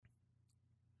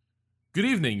Good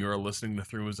evening. You are listening to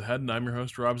Three Moves Ahead, and I'm your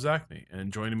host, Rob Zachney.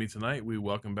 And joining me tonight, we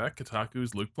welcome back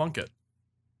Kotaku's Luke Plunkett.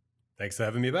 Thanks for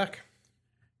having me back.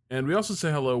 And we also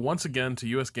say hello once again to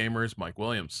USgamer's Mike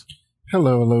Williams.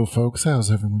 Hello, folks.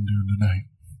 How's everyone doing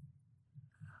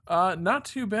tonight? Not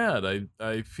too bad.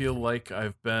 I feel like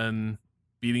I've been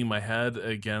beating my head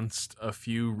against a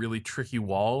few really tricky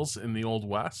walls in the Old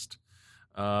West.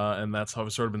 And that's how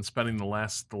I've sort of been spending the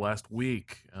last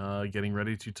week, getting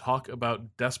ready to talk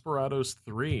about Desperados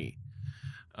III.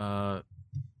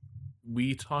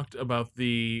 We haven't talked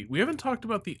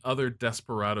about the other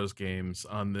Desperados games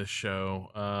on this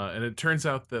show, and it turns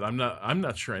out that I'm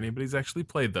not sure anybody's actually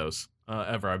played those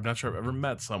ever. I'm not sure I've ever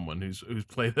met someone who's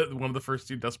played one of the first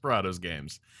two Desperados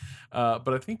games, but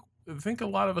I think a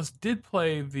lot of us did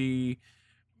play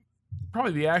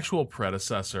probably the actual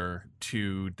predecessor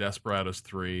to Desperados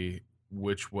 3,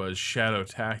 which was Shadow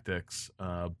Tactics,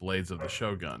 Blades of the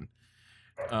Shogun.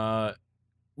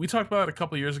 We talked about it a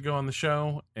couple years ago on the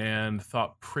show and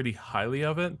thought pretty highly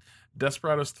of it.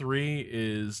 Desperados 3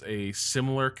 is a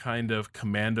similar kind of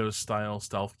Commando-style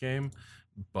stealth game,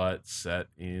 but set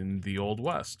in the Old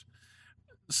West.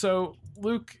 So,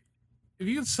 Luke, if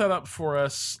you could set up for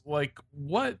us,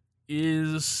 what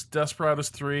is Desperados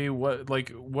 3? What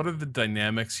are the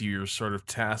dynamics you're sort of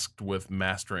tasked with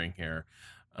mastering here?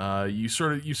 You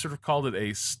sort of called it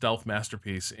a stealth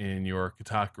masterpiece in your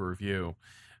Kotaku review.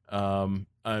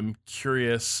 I'm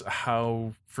curious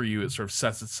how for you it sort of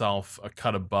sets itself a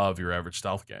cut above your average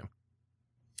stealth game.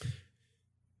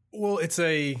 Well,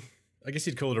 I guess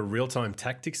you'd call it a real-time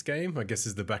tactics game, I guess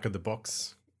is the back of the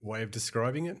box way of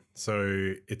describing it.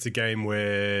 So it's a game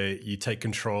where you take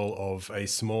control of a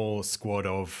small squad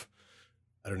of,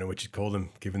 I don't know what you'd call them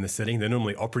given the setting. They're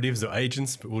normally operatives or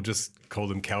agents, but we'll just call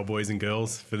them cowboys and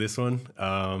girls for this one.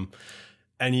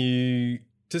 And you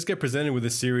just get presented with a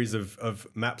series of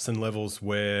maps and levels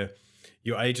where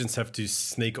your agents have to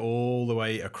sneak all the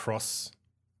way across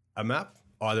a map,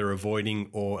 either avoiding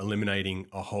or eliminating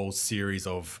a whole series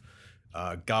of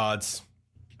guards,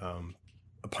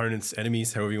 opponents,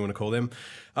 enemies, however you want to call them.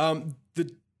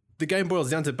 The game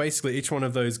boils down to basically each one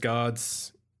of those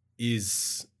guards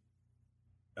is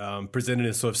presented in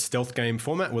a sort of stealth game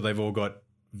format where they've all got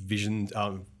vision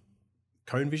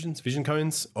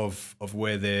cones of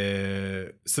where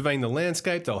they're surveying the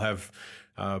landscape. They'll have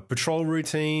patrol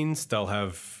routines. They'll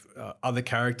have other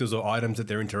characters or items that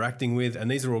they're interacting with, and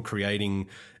these are all creating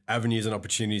avenues and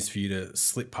opportunities for you to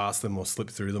slip past them or slip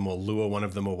through them or lure one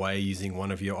of them away using one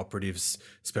of your operatives'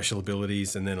 special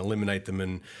abilities and then eliminate them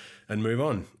and move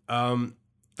on.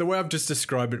 The way I've just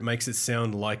described it makes it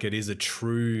sound like it is a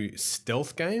true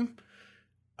stealth game.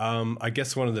 I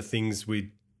guess one of the things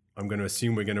I'm going to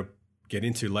assume we're going to get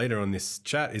into later on this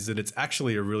chat is that it's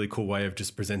actually a really cool way of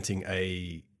just presenting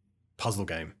a puzzle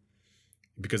game,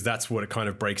 because that's what it kind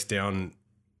of breaks down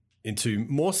into,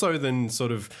 more so than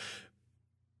sort of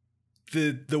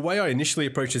the way I initially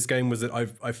approached this game was that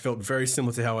I felt very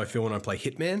similar to how I feel when I play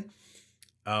Hitman,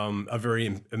 a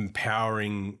very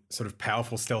empowering, sort of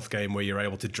powerful stealth game where you're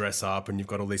able to dress up and you've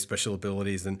got all these special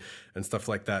abilities and stuff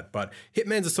like that. But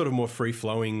Hitman's a sort of more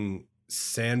free-flowing,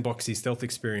 sandboxy stealth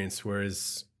experience,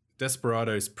 whereas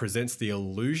Desperados presents the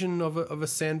illusion of a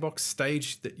sandbox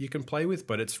stage that you can play with,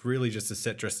 but it's really just a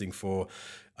set dressing for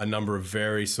a number of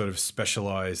very sort of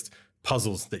specialized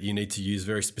puzzles that you need to use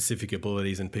very specific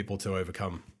abilities and people to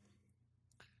overcome.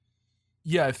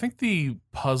 Yeah, I think the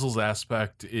puzzles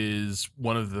aspect is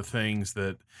one of the things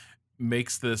that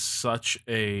makes this such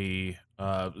a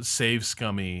save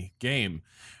scummy game,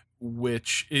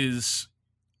 which is,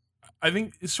 I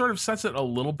think it sort of sets it a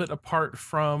little bit apart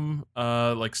from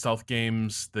like stealth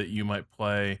games that you might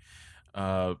play.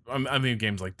 I mean,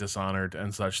 games like Dishonored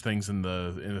and such things in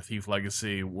the Thief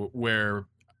Legacy, where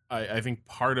I think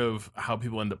part of how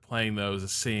people end up playing those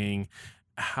is seeing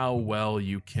how well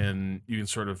you can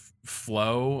sort of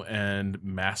flow and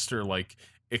master like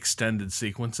extended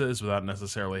sequences without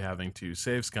necessarily having to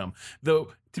save scum.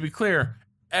 Though, to be clear,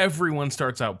 everyone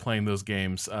starts out playing those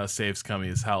games save scummy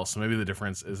as hell, so maybe the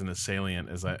difference isn't as salient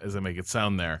as I make it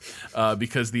sound there,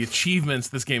 because the achievements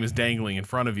this game is dangling in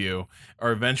front of you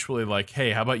are eventually like,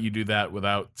 hey, how about you do that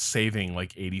without saving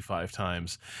like 85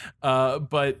 times?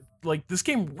 But like, this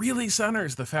game really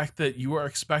centers the fact that you are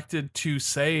expected to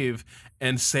save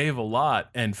and save a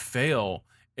lot and fail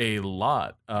a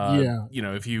lot.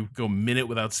 If you go a minute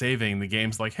without saving, the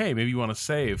game's like, hey, maybe you want to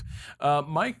save.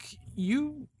 Mike,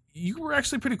 you were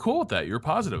actually pretty cool with that. You were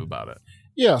positive about it.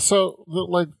 Yeah, so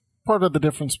part of the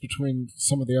difference between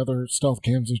some of the other stealth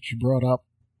games that you brought up,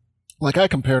 I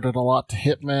compared it a lot to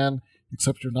Hitman,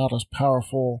 except you're not as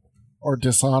powerful or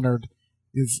Dishonored.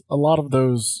 is a lot of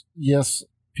those, yes,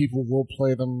 people will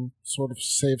play them sort of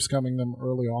save scumming them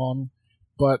early on,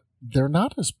 but they're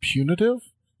not as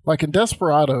punitive. Like in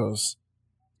Desperados,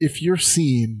 if you're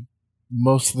seen,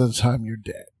 most of the time you're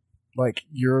dead. Like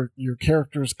your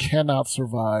characters cannot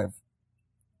survive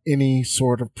any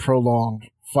sort of prolonged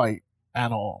fight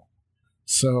at all.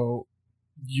 So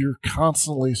you're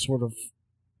constantly sort of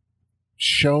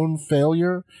shown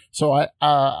failure. So I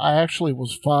actually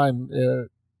was fine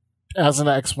as an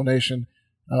explanation.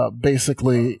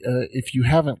 Basically, if you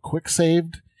haven't quick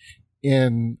saved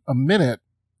in a minute,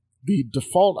 the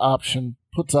default option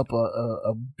puts up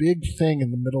a big thing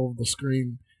in the middle of the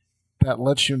screen that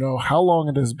lets you know how long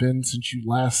it has been since you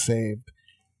last saved,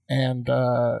 and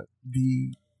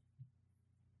the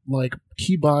like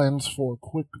keybinds for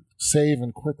quick save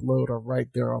and quick load are right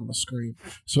there on the screen.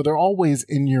 So they're always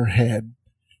in your head,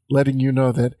 letting you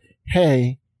know that,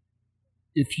 hey,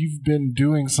 if you've been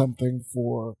doing something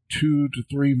for 2 to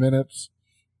 3 minutes,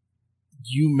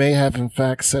 you may have in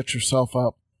fact set yourself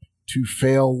up to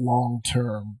fail long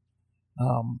term.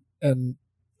 And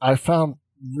I found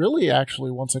really actually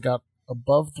once I got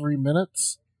above 3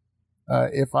 minutes,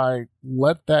 if I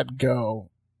let that go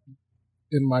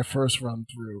in my first run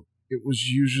through, it was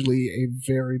usually a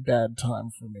very bad time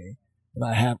for me.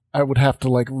 And I would have to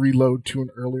like reload to an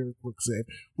earlier quick save,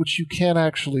 which you can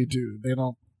actually do. They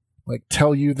don't like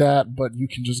tell you that, but you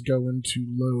can just go into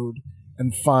load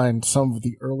and find some of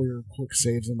the earlier quick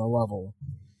saves in the level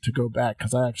to go back,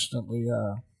 because I accidentally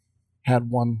had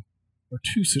 1 or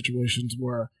 2 situations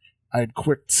where I had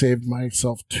quick saved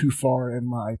myself too far in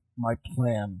my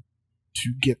plan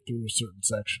to get through a certain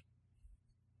section.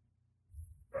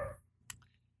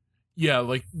 Yeah,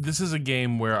 like this is a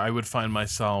game where I would find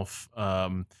myself,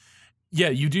 yeah,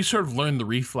 you do sort of learn the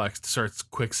reflex to start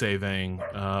quick saving,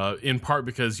 in part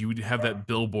because you would have that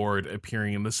billboard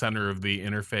appearing in the center of the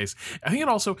interface. I think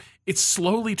it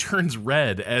slowly turns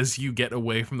red as you get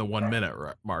away from the 1 minute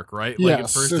mark, right? Like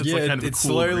Yes. at first it's like kind of a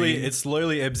cool green. It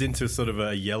slowly ebbs into sort of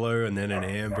a yellow and then an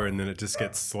amber, and then it just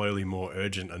gets slowly more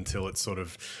urgent until it's sort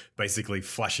of basically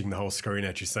flashing the whole screen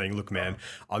at you saying, look, man,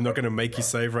 I'm not going to make you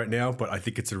save right now, but I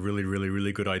think it's a really, really,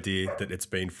 really good idea that it's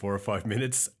been 4 or 5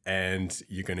 minutes and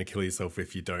you're going to kill yourself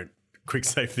if you don't quick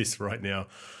save this right now.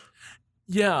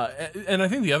 Yeah, and I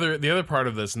think the other part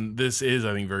of this, and this is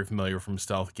I think very familiar from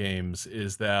stealth games,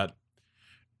 is that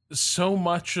so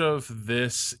much of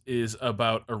this is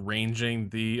about arranging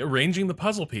the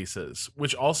puzzle pieces,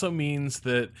 which also means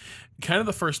that kind of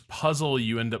the first puzzle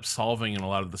you end up solving in a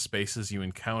lot of the spaces you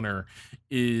encounter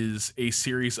is a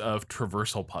series of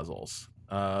traversal puzzles.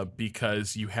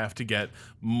 Because you have to get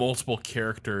multiple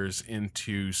characters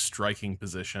into striking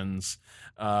positions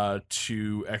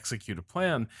to execute a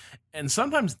plan. And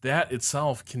sometimes that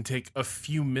itself can take a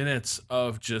few minutes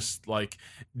of just like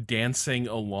dancing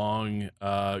along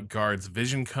guards'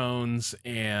 vision cones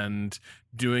and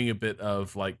doing a bit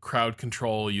of like crowd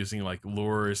control using like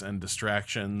lures and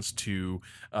distractions to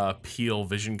peel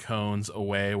vision cones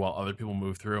away while other people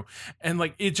move through. And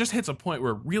like it just hits a point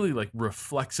where really like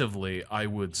reflexively I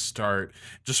would start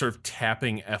just sort of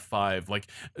tapping F5, like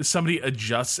somebody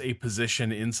adjusts a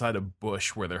position inside a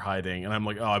bush where they're hiding and I'm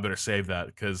like, oh, I better save that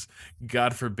because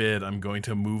God forbid I'm going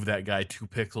to move that guy 2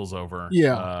 pixels over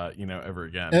ever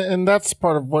again. And that's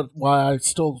part of why I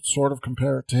still sort of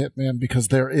compare it to Hitman, because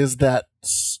there is that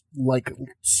like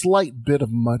slight bit of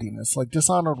muddiness. Like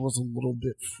Dishonored was a little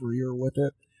bit freer with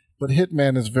it, but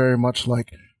Hitman is very much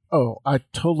like, oh, I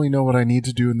totally know what I need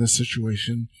to do in this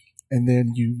situation, and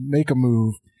then you make a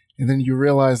move, and then you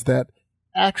realize that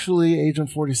actually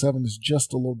Agent 47 is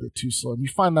just a little bit too slow. And you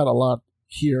find that a lot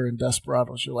here in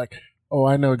Desperados. You're like, oh,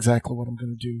 I know exactly what I'm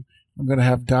going to do. I'm going to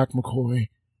have Doc McCoy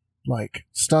like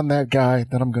stun that guy,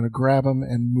 then I'm going to grab him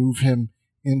and move him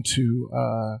into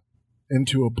a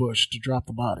bush to drop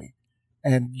the body.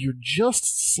 And you're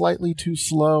just slightly too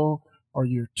slow, or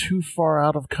you're too far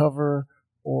out of cover,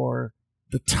 or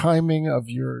the timing of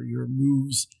your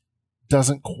moves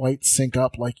doesn't quite sync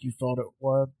up like you thought it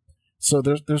would. So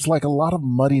there's like a lot of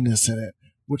muddiness in it,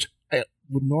 which I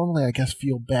would normally, I guess,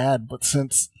 feel bad, but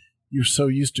since you're so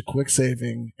used to quick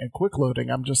saving and quick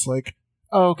loading, I'm just like,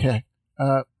 oh, okay,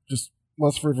 just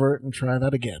let's revert and try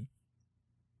that again.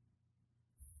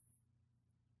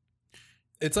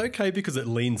 It's okay because it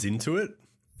leans into it.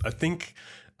 I think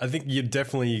you'd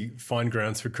definitely find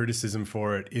grounds for criticism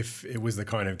for it if it was the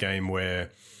kind of game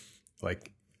where, like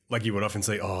you would often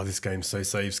say, oh, this game's so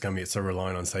save scummy, it's so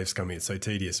reliant on save scummy, it's so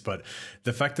tedious. But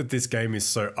the fact that this game is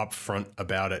so upfront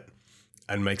about it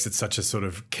and makes it such a sort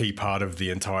of key part of the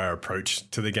entire approach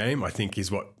to the game, I think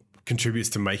is what contributes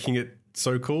to making it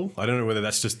so cool. I don't know whether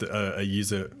that's just a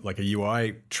user, like a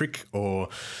UI trick, or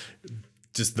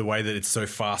just the way that it's so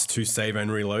fast to save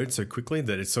and reload so quickly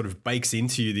that it sort of bakes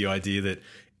into you the idea that,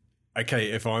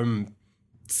 okay, if I'm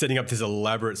setting up this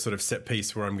elaborate sort of set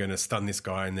piece where I'm going to stun this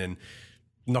guy and then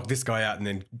knock this guy out and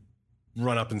then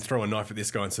run up and throw a knife at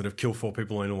this guy and sort of kill 4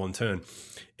 people in one turn,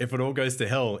 if it all goes to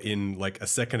hell in like a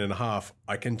second and a half,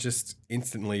 I can just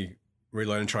instantly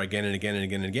reload and try again and again and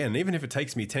again and again. And even if it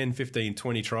takes me 10, 15,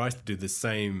 20 tries to do the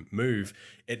same move,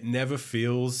 it never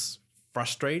feels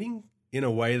frustrating in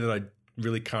a way that I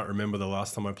really can't remember the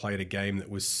last time I played a game that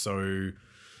was so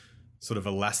sort of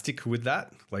elastic with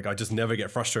that. Like, I just never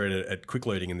get frustrated at quick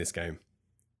loading in this game.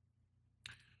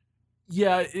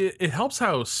 Yeah, it helps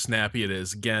how snappy it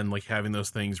is. Again, like having those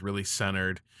things really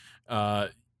centered.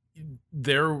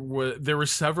 There were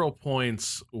several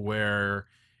points where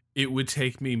it would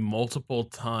take me multiple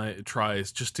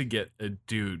tries just to get a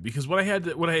dude, because what I had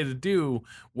to do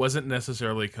wasn't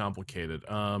necessarily complicated.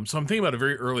 So I'm thinking about a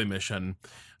very early mission,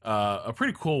 a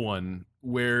pretty cool one,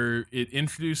 where it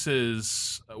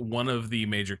introduces one of the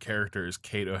major characters,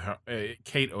 Kate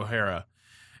O'Hara,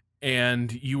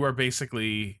 and you are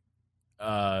basically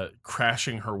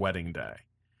crashing her wedding day.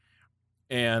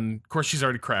 And of course, she's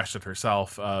already crashed it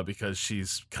herself because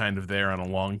she's kind of there on a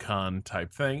long con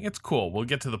type thing. It's cool. We'll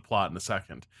get to the plot in a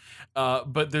second.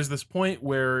 But there's this point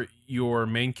where your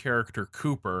main character,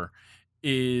 Cooper,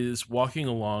 is walking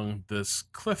along this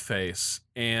cliff face,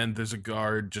 and there's a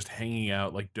guard just hanging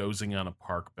out, like dozing on a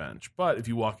park bench. But if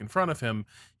you walk in front of him,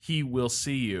 he will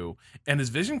see you. And his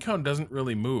vision cone doesn't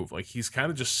really move. Like, he's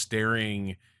kind of just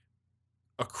staring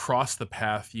across the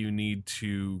path you need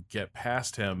to get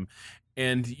past him,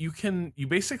 and you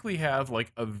basically have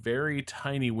like a very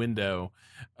tiny window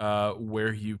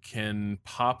where you can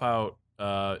pop out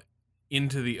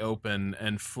into the open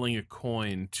and fling a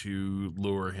coin to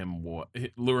lure him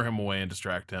away and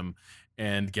distract him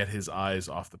and get his eyes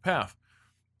off the path.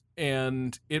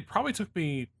 And it probably took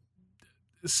me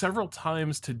several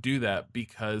times to do that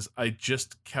because I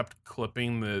just kept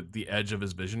clipping the edge of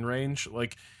his vision range.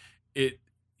 Like,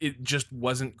 it just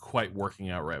wasn't quite working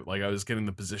out right. Like, I was getting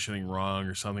the positioning wrong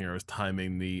or something, or I was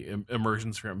timing the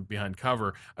immersions from behind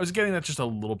cover. I was getting that just a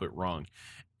little bit wrong.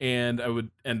 And I would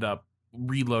end up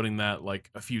reloading that like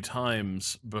a few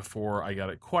times before I got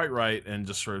it quite right, and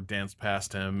just sort of danced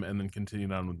past him and then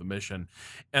continued on with the mission.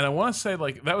 And I want to say,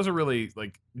 like, that was a really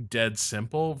like dead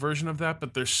simple version of that,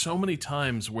 but there's so many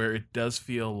times where it does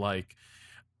feel like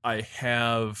I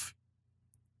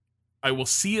will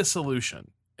see a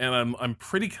solution, and I'm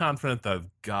pretty confident that I've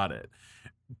got it,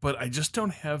 but I just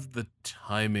don't have the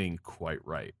timing quite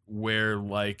right, where,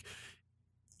 like,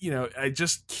 I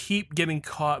just keep getting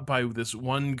caught by this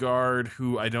one guard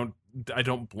who I don't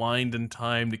blind in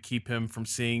time to keep him from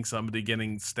seeing somebody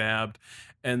getting stabbed.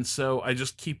 And so I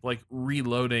just keep like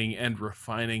reloading and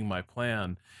refining my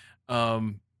plan.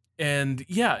 And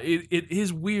yeah, it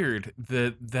is weird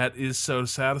that is so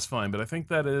satisfying, but I think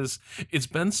it's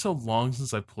been so long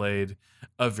since I played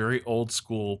a very old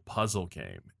school puzzle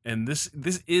game. And this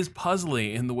is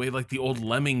puzzly in the way like the old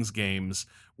Lemmings games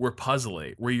were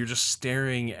puzzly, where you're just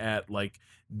staring at like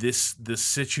this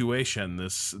situation,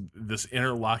 this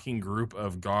interlocking group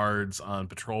of guards on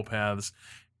patrol paths,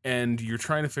 and you're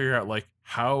trying to figure out like,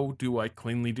 how do I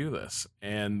cleanly do this?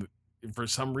 And for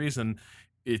some reason,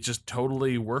 it just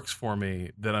totally works for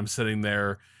me that I'm sitting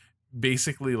there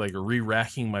basically like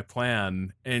re-racking my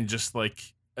plan and just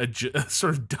like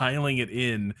sort of dialing it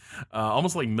in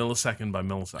almost like millisecond by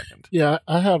millisecond. Yeah,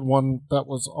 I had one that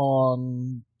was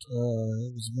on,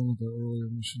 it was one of the earlier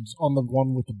missions, on the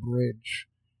one with the bridge.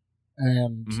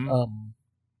 And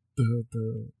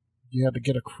you had to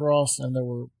get across, and it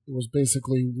was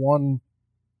basically one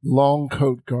long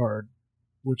coat guard,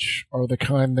 which are the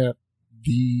kind that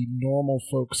the normal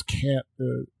folks can't,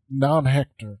 the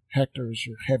non-Hector is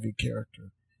your heavy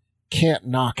character, can't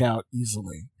knock out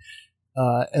easily.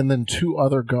 And then 2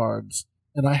 other guards.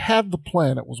 And I had the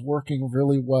plan, it was working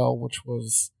really well, which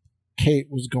was Kate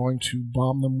was going to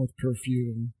bomb them with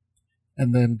perfume,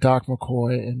 and then Doc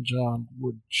McCoy and John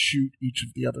would shoot each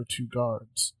of the other 2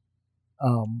 guards.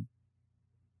 And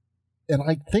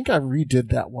I think I redid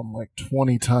that one like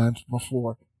 20 times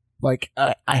before. Like,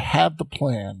 I had the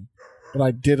plan, but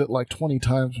I did it like 20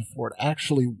 times before it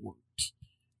actually worked.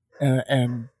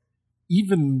 And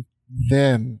even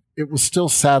then, it was still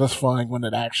satisfying when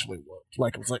it actually worked.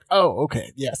 Like, it was like, oh,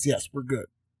 okay, yes, we're good.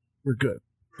 We're good.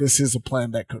 This is a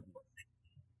plan that could work.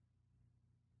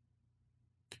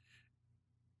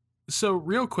 So,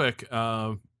 real quick,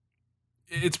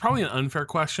 it's probably an unfair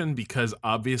question because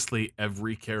obviously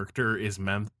every character is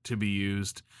meant to be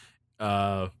used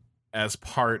as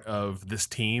part of this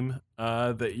team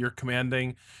that you're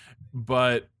commanding.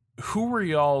 But who were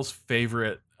y'all's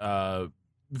favorite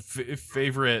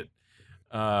favorite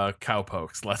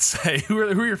cowpokes? Let's say who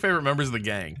are your favorite members of the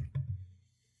gang?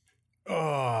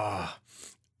 Oh,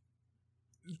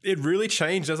 it really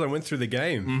changed as I went through the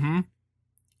game. Mm-hmm.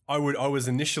 I was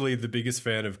initially the biggest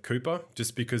fan of Cooper,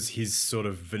 just because his sort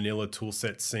of vanilla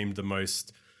toolset seemed the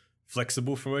most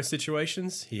flexible for most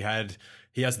situations. He has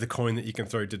the coin that you can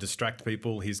throw to distract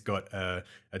people. He's got a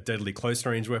deadly close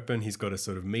range weapon. He's got a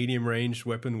sort of medium range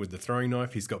weapon with the throwing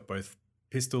knife. He's got both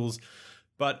pistols.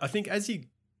 But I think as you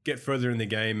get further in the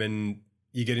game and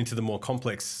you get into the more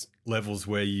complex levels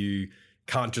where you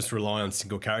can't just rely on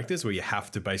single characters, where you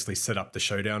have to basically set up the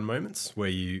showdown moments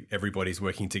where everybody's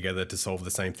working together to solve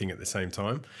the same thing at the same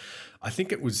time, I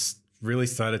think it was really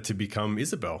started to become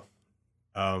Isabel.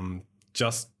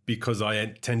 Just because I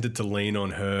tended to lean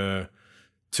on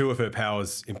two of her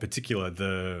powers in particular,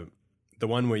 the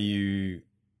one where you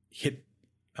hit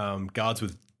guards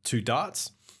with 2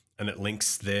 darts and it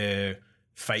links their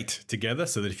fate together,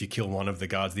 so that if you kill one of the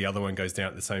guards, the other one goes down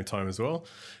at the same time as well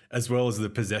as the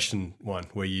possession one,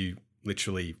 where you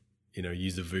literally,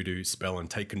 use a voodoo spell and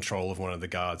take control of one of the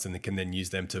guards, and they can then use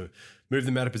them to move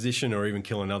them out of position or even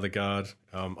kill another guard.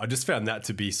 I just found that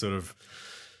to be sort of,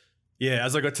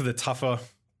 as I got to the tougher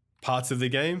parts of the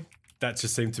game, that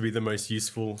just seemed to be the most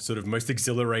useful, sort of most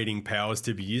exhilarating powers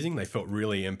to be using. They felt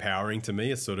really empowering to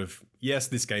me. It's sort of, yes,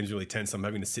 this game's really tense. I'm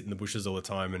having to sit in the bushes all the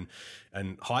time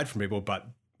and hide from people. But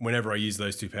whenever I use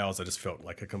those 2 powers, I just felt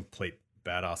like a complete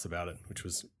badass about it, which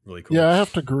was really cool. Yeah, I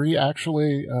have to agree.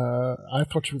 Actually, I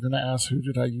thought you were going to ask who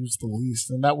did I use the least,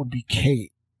 and that would be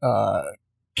Kate.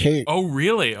 Kate. Oh,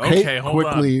 really? Okay, Kate hold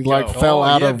quickly on. fell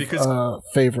out of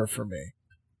favor for me.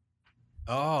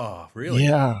 Oh, really?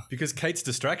 Yeah. Because Kate's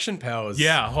distraction powers.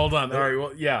 Yeah, hold on. All right.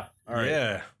 Well, yeah. All right.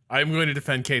 Yeah. I'm going to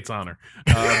defend Kate's honor.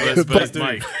 But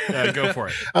Mike, go for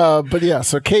it. But yeah,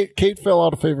 so Kate fell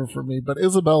out of favor for me, but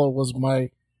Isabella was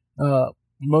my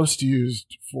most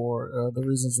used for the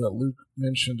reasons that Luke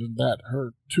mentioned, and that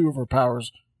 2 of her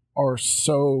powers are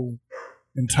so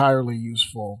entirely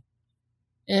useful.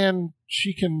 And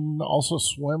she can also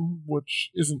swim, which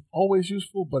isn't always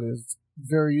useful, but is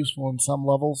very useful in some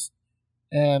levels.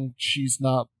 And she's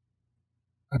not,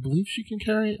 I believe she can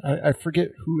carry, I forget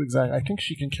who exactly, I think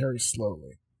she can carry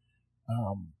slowly.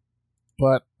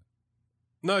 But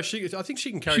no, I think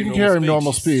she can carry she can carry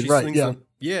normal speed, right? Yeah.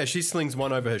 Yeah, she slings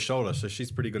one over her shoulder, so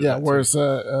she's pretty good at that. Yeah, whereas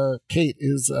Kate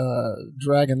is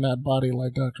dragging that body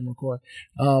like Dr. McCoy.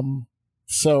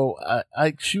 So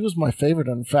she was my favorite.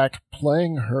 In fact,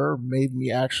 playing her made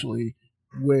me actually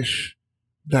wish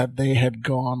that they had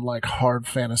gone like hard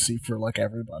fantasy for like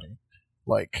everybody.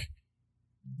 Like,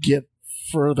 get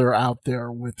further out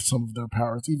there with some of their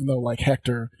powers, even though like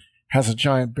Hector has a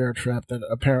giant bear trap that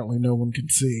apparently no one can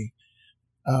see.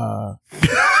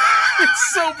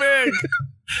 It's so big.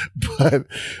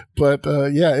 but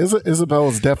Isabel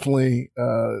is definitely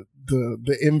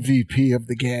the MVP of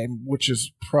the game, which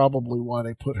is probably why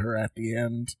they put her at the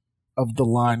end of the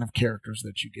line of characters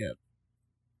that you get.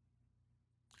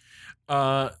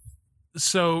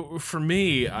 So for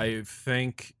me, I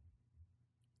think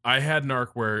I had an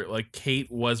arc where like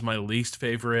Kate was my least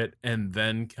favorite and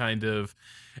then kind of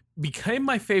became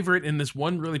my favorite in this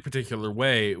one really particular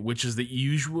way, which is that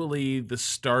usually the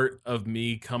start of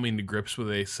me coming to grips with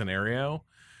a scenario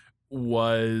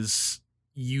was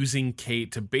using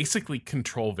Kate to basically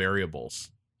control variables.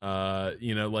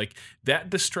 Like that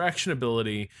distraction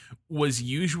ability was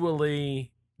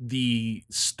usually the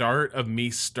start of me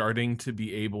starting to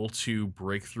be able to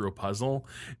break through a puzzle,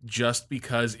 just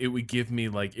because it would give me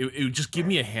like it would just give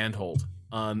me a handhold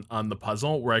on the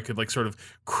puzzle where I could like sort of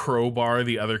crowbar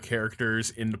the other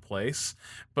characters into place.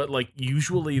 But like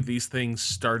usually these things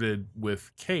started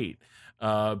with Kate,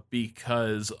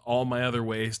 because all my other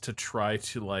ways to try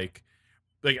to like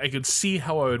I could see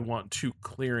how I would want to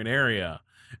clear an area,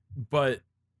 but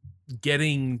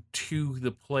getting to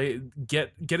the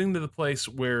place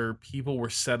where people were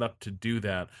set up to do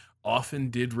that often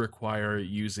did require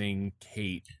using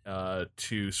Kate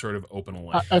to sort of open a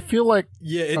way. I feel like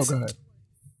it's go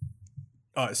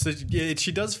ahead.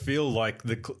 She does feel like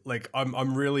I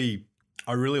really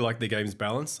like the game's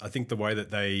balance. I think the way that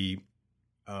they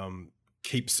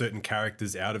keep certain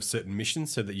characters out of certain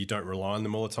missions so that you don't rely on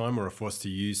them all the time or are forced to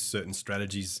use certain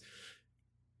strategies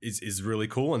is really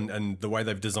cool, and the way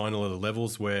they've designed a lot of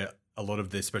levels where a lot of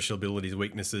their special abilities,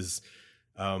 weaknesses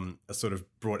are sort of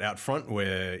brought out front,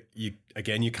 where you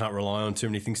can't rely on too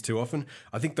many things too often.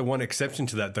 I think the one exception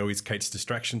to that though is Kate's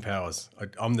distraction powers.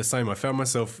 I'm the same. I found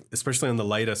myself, especially on the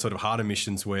later sort of harder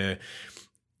missions where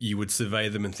you would survey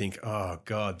them and think, oh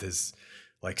God, there's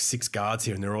like 6 guards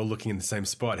here and they're all looking in the same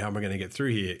spot. How am I going to get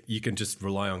through here? You can just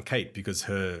rely on Kate because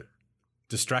her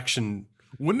distraction.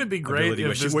 Wouldn't it be great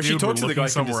if this she dude talked were to the guy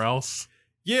looking somewhere else?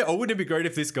 Yeah, or wouldn't it be great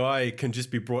if this guy can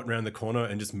just be brought around the corner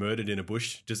and just murdered in a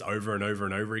bush just over and over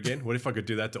and over again? What if I could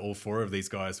do that to all 4 of these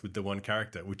guys with the one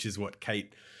character, which is what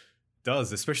Kate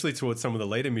does, especially towards some of the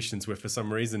later missions where for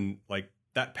some reason, like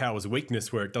that power's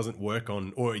weakness where it doesn't work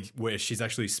on, or where she's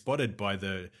actually spotted by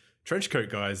the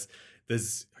trenchcoat guys,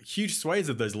 there's huge swathes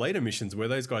of those later missions where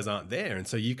those guys aren't there. And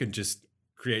so you can just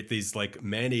create these like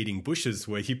man-eating bushes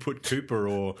where you put Cooper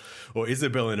or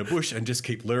Isabel in a bush and just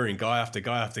keep luring guy after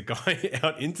guy after guy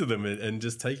out into them and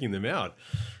just taking them out.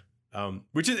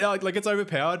 Which is like it's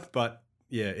overpowered, but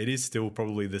yeah, it is still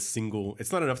probably the single.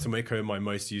 It's not enough to make her my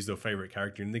most used or favorite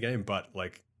character in the game, but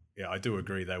like, yeah, I do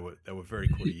agree they were very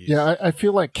cool to use. Yeah, I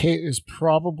feel like Kate is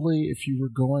probably, if you were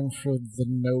going for the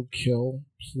no-kill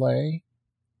play,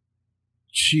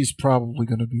 she's probably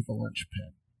going to be the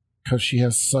linchpin because she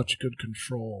has such good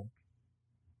control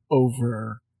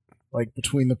over, like,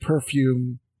 between the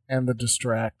perfume and the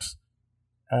distract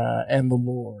and the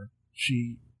lure.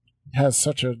 She has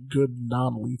such a good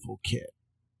non-lethal kit.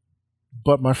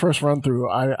 But my first run through,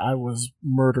 I was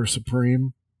murder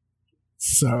supreme,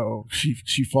 so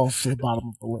she falls to the bottom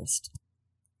of the list.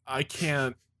 I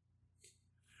can't.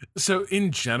 So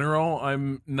in general,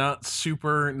 I'm not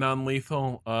super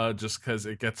non-lethal, just because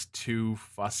it gets too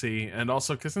fussy, and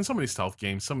also because in so many stealth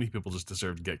games, so many people just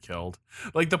deserve to get killed.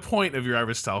 Like the point of your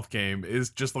average stealth game is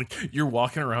just like you're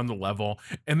walking around the level,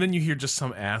 and then you hear just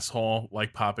some asshole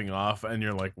like popping off, and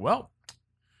you're like, well,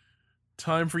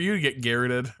 time for you to get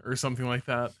garroted or something like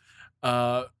that.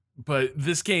 But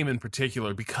this game in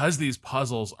particular, because these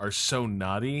puzzles are so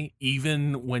naughty,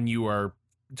 even when you are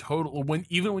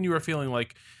even when you are feeling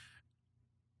like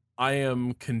I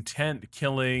am content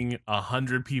killing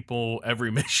 100 people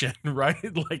every mission,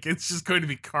 right? Like it's just going to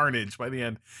be carnage by the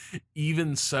end.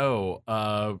 Even so,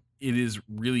 it is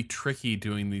really tricky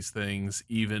doing these things,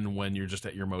 even when you're just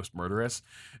at your most murderous.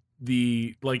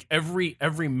 Like every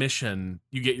mission,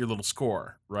 you get your little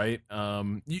score, right?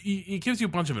 It gives you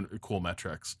a bunch of cool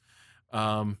metrics.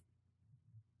 Actually,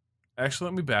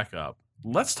 let me back up.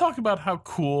 Let's talk about how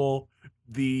cool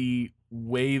the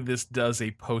way this does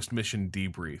a post-mission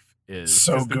debrief is.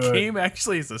 So good. The game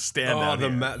actually is a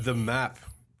standout.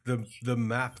 The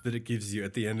map that it gives you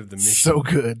at the end of the mission. So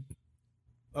good.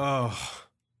 Oh,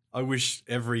 I wish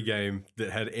every game that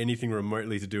had anything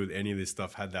remotely to do with any of this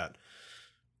stuff had that.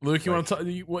 Luke, you want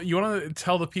to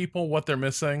tell the people what they're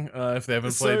missing if they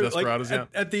haven't played Desperados yet?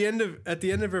 At the end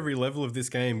of every level of this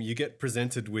game, you get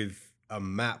presented with a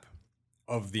map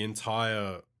of the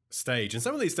entire stage, and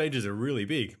some of these stages are really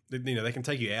big. You know, they can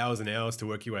take you hours and hours to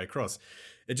work your way across.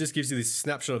 It just gives you this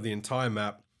snapshot of the entire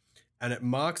map, and it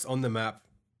marks on the map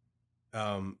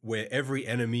where every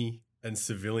enemy and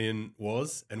civilian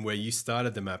was, and where you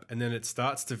started the map, and then it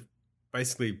starts to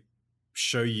basically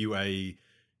show you a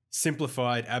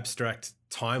simplified, abstract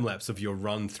time lapse of your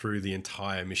run through the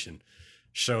entire mission,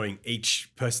 showing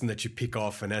each person that you pick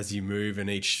off and as you move and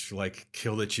each like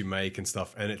kill that you make and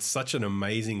stuff. And it's such an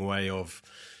amazing way of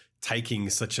taking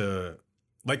such a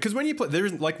because when you play, there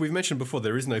isn't, like we've mentioned before,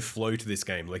 there is no flow to this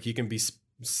game. Like you can be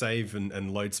save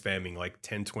and load spamming like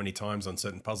 10, 20 times on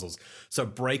certain puzzles. So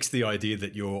it breaks the idea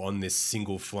that you're on this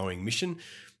single flowing mission.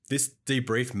 This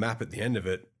debrief map at the end of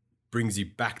it brings you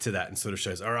back to that and sort of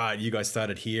shows, all right, you guys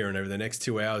started here and over the next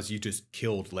 2 hours, you just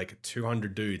killed like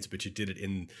 200 dudes, but you did it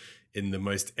in the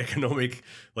most economic,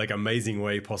 like amazing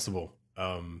way possible.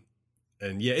 And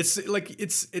yeah,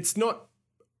 it's not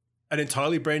an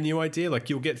entirely brand new idea. Like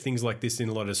you'll get things like this in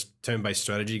a lot of turn-based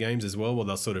strategy games as well, where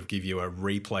they'll sort of give you a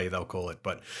replay, they'll call it.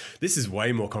 But this is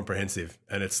way more comprehensive.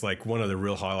 And it's like one of the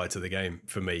real highlights of the game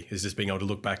for me is just being able to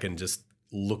look back and just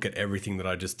look at everything that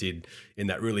I just did in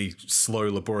that really slow,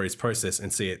 laborious process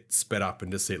and see it sped up and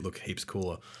just see it look heaps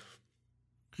cooler.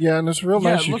 Yeah, and it's real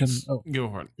nice. Go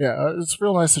for it. Yeah, it's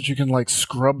real nice that you can like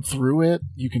scrub through it.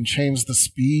 You can change the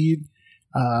speed,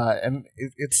 and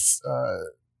it's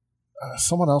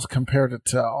someone else compared it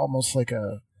to almost like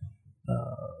a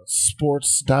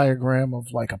sports diagram of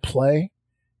like a play.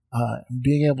 And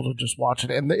being able to just watch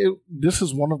it. And this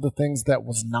is one of the things that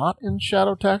was not in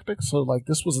Shadow Tactics. So, like,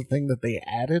 this was a thing that they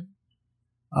added.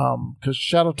 Because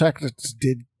Shadow Tactics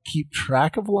did keep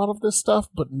track of a lot of this stuff,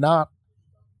 but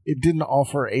it didn't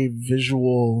offer a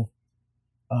visual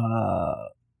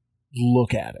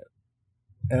look at it.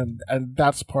 And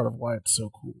that's part of why it's so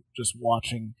cool. Just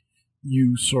watching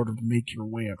you sort of make your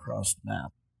way across the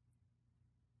map.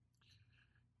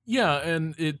 Yeah,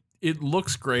 and It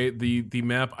looks great. The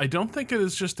map. I don't think it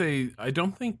is just a. I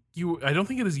don't think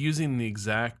it is using the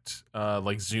exact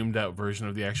like zoomed out version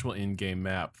of the actual in-game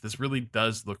map. This really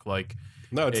does look like.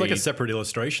 No, it's like a separate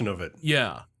illustration of it.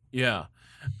 Yeah, yeah.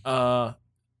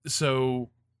 So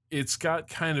it's got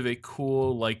kind of a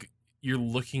cool, like, you're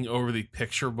looking over the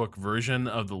picture book version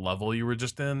of the level you were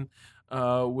just in,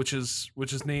 which is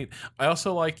neat. I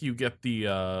also like you get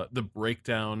the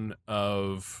breakdown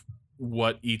of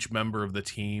what each member of the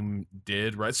team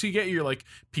did, right? So you get your, like,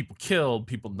 people killed,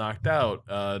 people knocked out,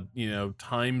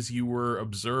 times you were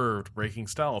observed breaking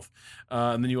stealth,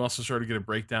 and then you also sort of get a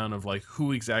breakdown of like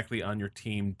who exactly on your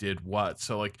team did what.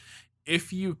 So like,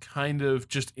 if you kind of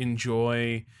just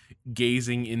enjoy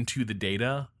gazing into the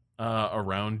data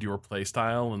around your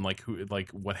playstyle and like who, like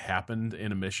what happened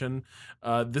in a mission,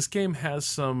 this game has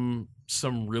some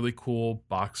really cool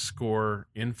box score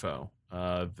info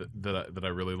that I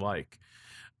really like.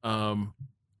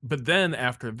 But then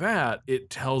after that, it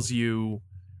tells you,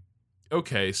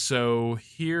 okay, so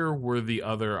here were the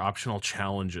other optional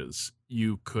challenges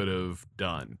you could have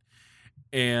done.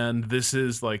 And this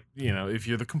is like, if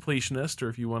you're the completionist or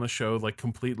if you want to show like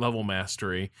complete level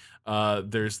mastery,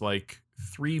 there's like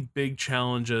 3 big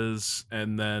challenges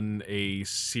and then a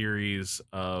series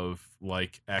of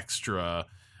like extra,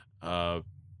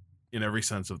 in every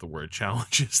sense of the word,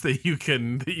 challenges that you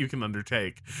can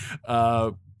undertake.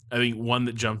 I think one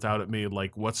that jumped out at me,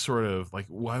 like, what sort of, like,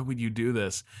 why would you do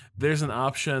this? There's an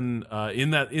option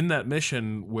in that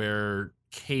mission where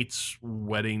Kate's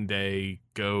wedding day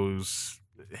goes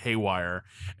haywire,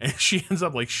 and she ends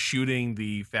up like shooting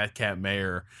the fat cat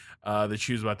mayor that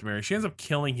she was about to marry. She ends up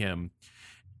killing him,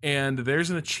 and there's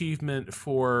an achievement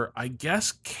for, I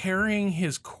guess, carrying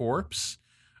his corpse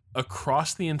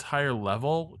across the entire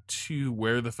level to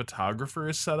where the photographer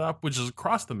is set up, which is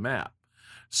across the map.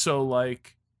 So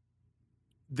like,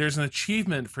 there's an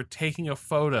achievement for taking a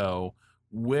photo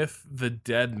with the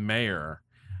dead mayor.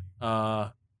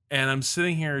 And I'm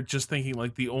sitting here just thinking,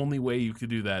 like, the only way you could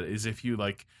do that is if you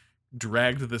like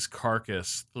dragged this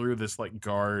carcass through this like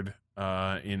guard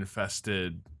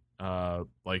infested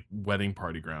like wedding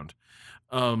party ground.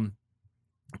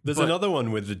 There's another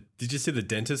one with did you see the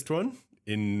dentist one?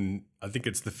 I think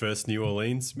it's the first New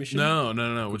Orleans mission.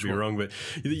 No. Which would be wrong, but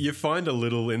you find a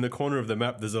little, in the corner of the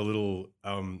map, there's a little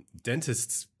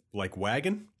dentist's like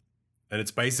wagon, and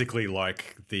it's basically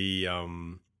like the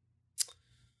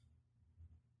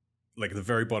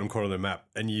very bottom corner of the map,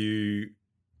 and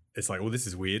it's like, well, this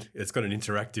is weird. It's got an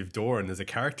interactive door and there's a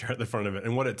character at the front of it.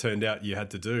 And what it turned out you had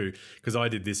to do, because I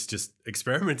did this just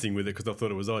experimenting with it because I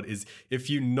thought it was odd, is if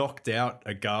you knocked out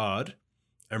a guard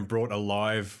and brought a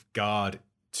live guard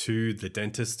to the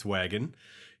dentist's wagon,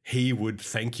 he would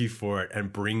thank you for it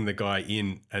and bring the guy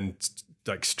in and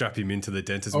like strap him into the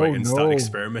dentist's wagon and start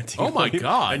experimenting. Oh my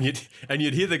God. And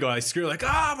you'd hear the guy scream like,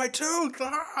 my tooth,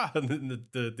 and then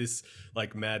this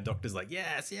like mad doctor's like,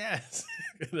 yes.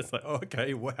 And it's like, oh,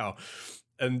 okay, wow.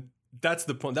 And that's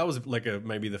the point. That was like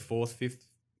maybe the 4th, 5th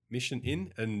mission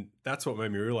in, and that's what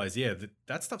made me realize,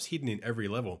 that stuff's hidden in every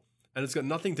level. And it's got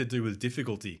nothing to do with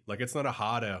difficulty. Like, it's not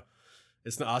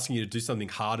asking you to do something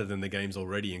harder than the game's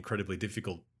already incredibly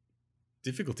difficult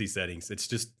difficulty settings. It's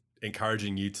just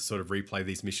encouraging you to sort of replay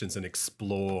these missions and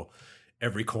explore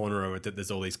every corner of it, that there's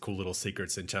all these cool little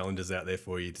secrets and challenges out there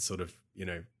for you to sort of,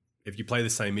 if you play the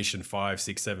same mission 5,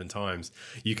 6, 7 times,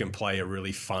 you can play a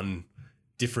really fun,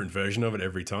 different version of it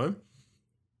every time.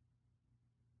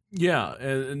 Yeah,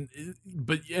 and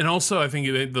also I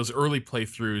think those early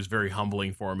playthroughs very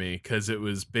humbling for me, because it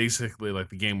was basically like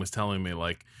the game was telling me,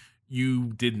 like,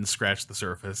 you didn't scratch the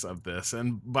surface of this,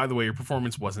 and by the way, your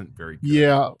performance wasn't very good.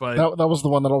 Yeah, but that was the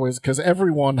one that always, because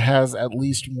everyone has at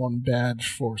least one badge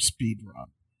for speedrun,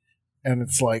 and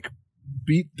it's like,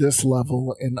 beat this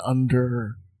level in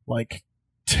under like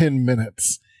 10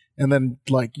 minutes, and then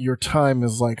like your time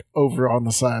is like over on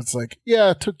the side. It's like,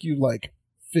 it took you like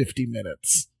 50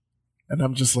 minutes. And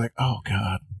I'm just like, oh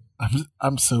God,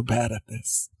 I'm so bad at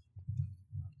this.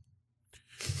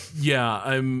 Yeah,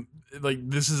 I'm like,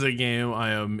 this is a game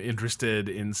I am interested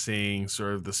in seeing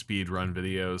sort of the speed run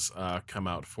videos come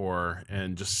out for,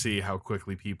 and just see how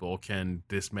quickly people can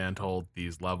dismantle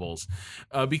these levels,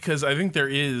 because I think there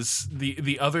is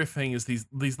the other thing is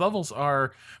these levels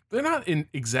they're not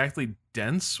exactly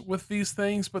dense with these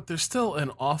things, but there's still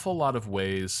an awful lot of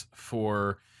ways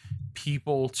for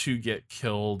people to get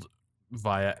killed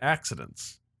via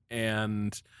accidents.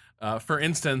 And for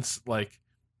instance, like,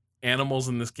 animals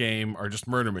in this game are just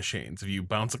murder machines. If you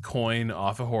bounce a coin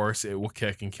off a horse, it will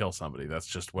kick and kill somebody. That's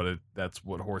just that's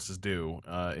what horses do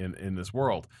in this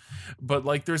world. But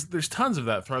like, there's tons of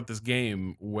that throughout this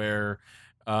game, where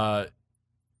uh,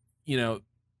 you know,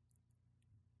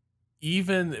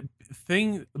 even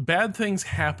bad things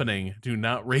happening do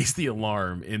not raise the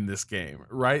alarm in this game,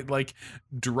 right? Like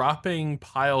dropping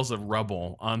piles of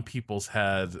rubble on people's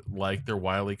head like they're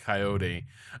Wile E. Coyote.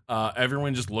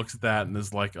 Everyone just looks at that and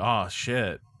is like, oh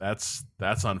shit, that's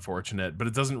unfortunate, but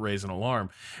it doesn't raise an alarm.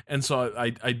 And so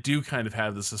I do kind of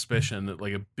have the suspicion that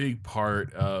like a big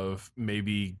part of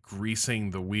maybe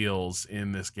greasing the wheels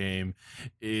in this game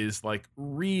is like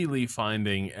really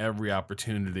finding every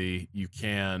opportunity you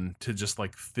can to just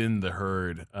like thin the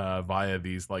herd via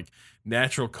these like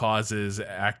natural causes,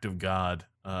 act of God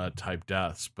type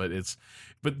deaths. But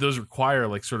those require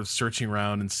like sort of searching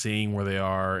around and seeing where they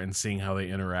are and seeing how they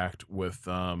interact with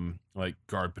like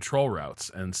guard patrol routes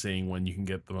and seeing when you can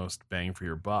get the most bang for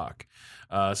your buck.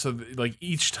 Like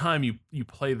each time you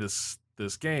play this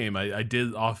game, I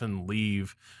did often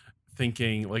leave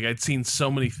thinking like I'd seen so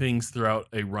many things throughout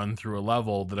a run through a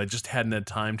level that I just hadn't had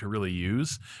time to really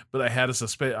use. But I have a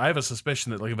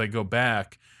suspicion that like if I go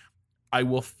back, I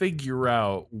will figure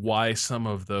out why some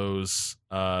of those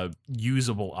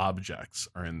usable objects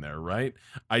are in there, right?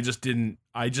 I just didn't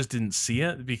see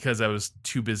it because I was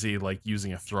too busy like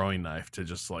using a throwing knife to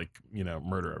just like,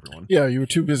 murder everyone. Yeah, you were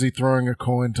too busy throwing a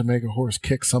coin to make a horse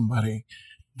kick somebody.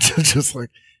 Just like,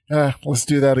 let's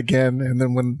do that again. And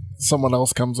then when someone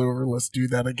else comes over, let's do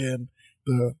that again.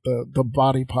 The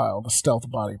body pile, the stealth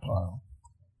body pile.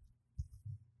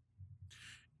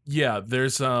 Yeah,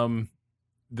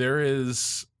 there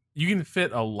is you can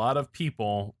fit a lot of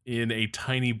people in a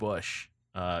tiny bush.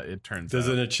 It turns There's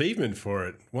out an achievement for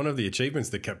it. One of the achievements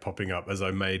that kept popping up as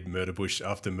I made Murder Bush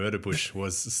after Murder Bush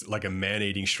was like a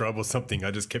man-eating shrub or something.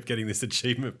 I just kept getting this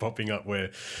achievement popping up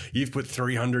where you've put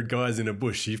 300 guys in a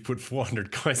bush. You've put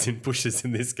 400 guys in bushes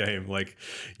in this game. Like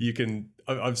you can,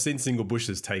 I've seen single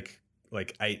bushes take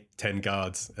like 8-10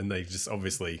 guards and they just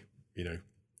obviously,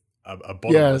 are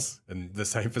bottomless. Yeah. And the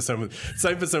same for some of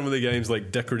the games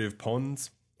like decorative ponds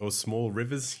or small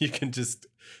rivers. You can just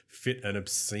fit an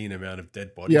obscene amount of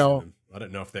dead bodies in them. I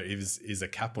don't know if there is a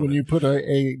cap on it. When you put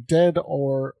a dead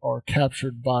or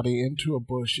captured body into a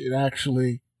bush, it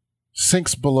actually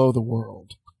sinks below the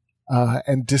world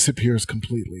and disappears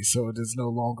completely. So it is no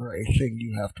longer a thing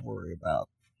you have to worry about.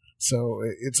 So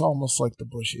it's almost like the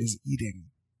bush is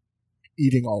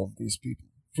eating all of these people,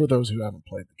 for those who haven't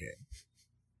played the game.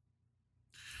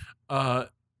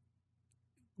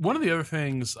 One of the other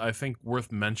things I think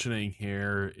worth mentioning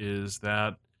here is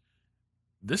that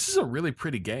this is a really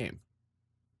pretty game.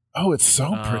 Oh, it's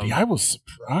so pretty. I was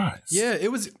surprised. Yeah, it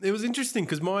was interesting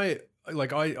because I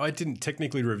didn't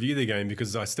technically review the game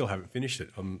because I still haven't finished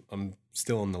it. I'm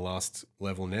still on the last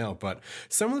level now, but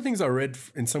some of the things I read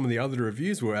in some of the other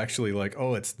reviews were actually like,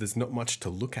 oh, there's not much to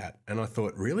look at. And I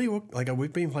thought, really? Like,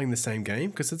 we've been playing the same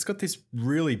game? Because it's got this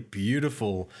really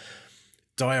beautiful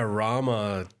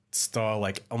diorama style,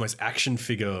 like almost action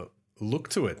figure look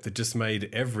to it that just made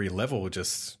every level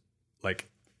just like,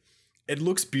 it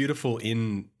looks beautiful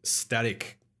in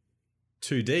static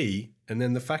 2D. And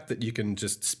then the fact that you can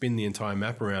just spin the entire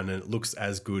map around and it looks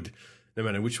as good no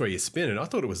matter which way you spin it. I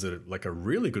thought it was a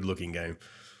really good looking game.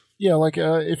 Yeah, like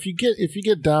if you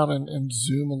get down and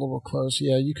zoom a little close,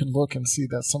 yeah, you can look and see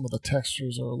that some of the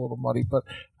textures are a little muddy. But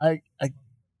I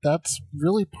that's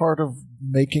really part of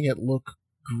making it look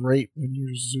great when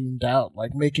you're zoomed out,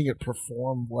 like making it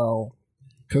perform well,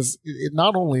 because it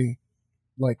not only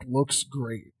like looks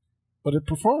great, but it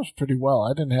performs pretty well.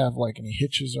 I didn't have like any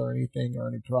hitches or anything or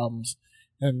any problems.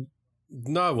 And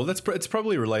no, well, it's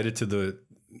probably related to the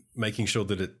making sure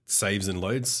that it saves and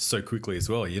loads so quickly as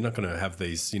well. You're not going to have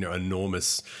these,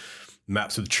 enormous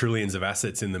maps with trillions of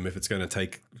assets in them if it's going to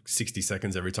take 60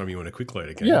 seconds every time you want to quick load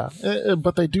a game. Yeah,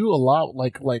 but they do a lot,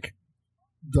 like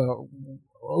the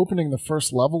opening the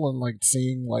first level and like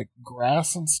seeing like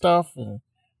grass and stuff and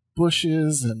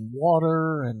bushes and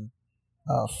water and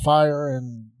fire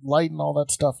and light and all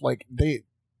that stuff. Like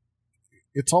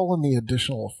it's all in the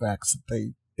additional effects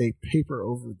that they paper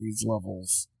over these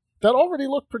levels that already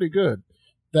look pretty good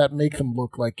that make them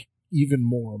look like even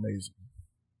more amazing.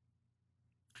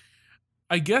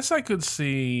 I guess I could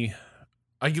see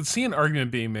an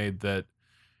argument being made that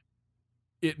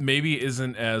it maybe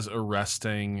isn't as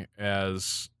arresting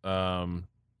as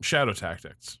Shadow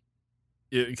Tactics.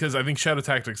 Because I think Shadow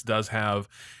Tactics that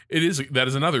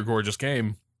is another gorgeous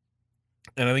game.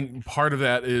 And I think part of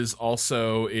that is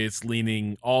also it's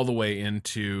leaning all the way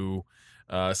into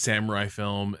samurai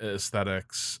film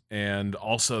aesthetics. And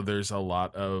also there's a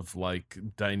lot of like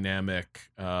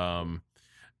dynamic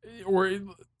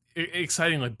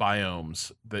exciting like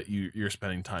biomes that you're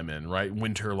spending time in, right?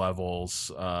 Winter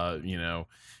levels,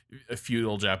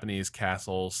 feudal Japanese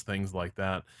castles, things like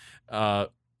that.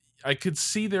 I could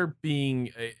see there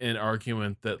being an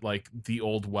argument that like the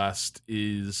Old West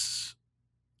is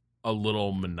a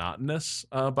little monotonous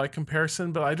by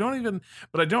comparison, but I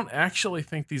don't actually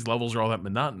think these levels are all that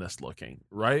monotonous looking,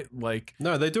 right? Like,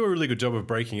 No, they do a really good job of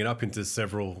breaking it up into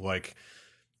several like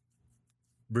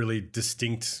really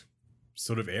distinct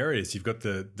sort of areas. You've got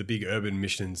the big urban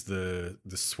missions, the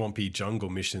swampy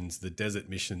jungle missions, the desert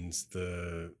missions,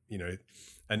 and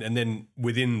then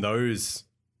within those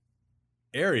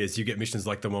areas you get missions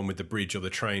like the one with the bridge or the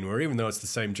train, where even though it's the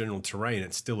same general terrain,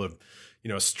 it's still a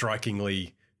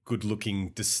strikingly good looking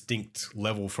distinct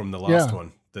level from the last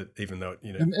one, that even though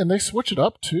and they switch it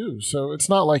up too, so it's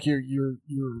not like you're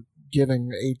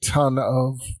getting a ton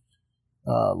of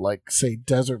like say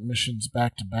desert missions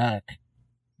back to back.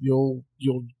 You'll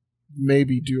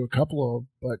maybe do a couple of,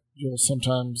 but you'll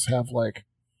sometimes have like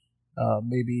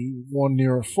maybe one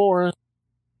near a forest,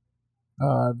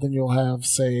 then you'll have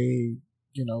say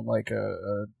like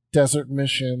a desert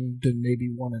mission, then maybe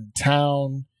one in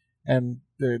town, and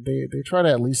they try to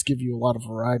at least give you a lot of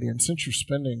variety. And since you're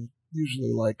spending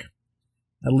usually like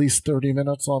at least 30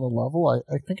 minutes on a level,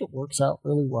 I think it works out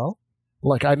really well.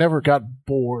 Like I never got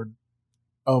bored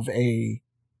of a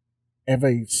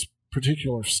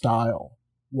particular style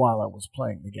while I was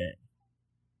playing the game.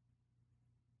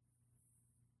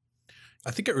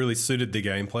 I think it really suited the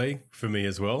gameplay for me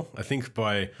as well. I think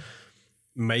by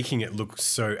making it look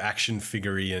so action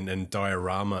figure-y and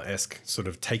diorama-esque, sort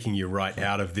of taking you right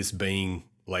out of this being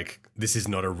like, this is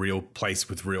not a real place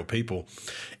with real people,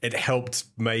 it helped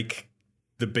make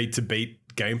the beat-to-beat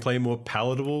gameplay more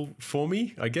palatable for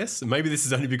me, I guess. Maybe this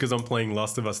is only because I'm playing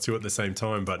Last of Us 2 at the same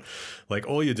time, but like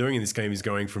all you're doing in this game is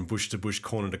going from bush to bush,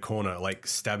 corner to corner, like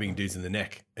stabbing dudes in the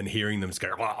neck and hearing them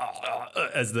go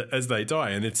as they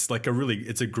die. And it's like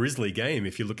it's a grisly game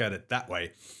if you look at it that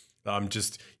way. I'm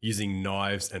just using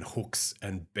knives and hooks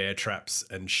and bear traps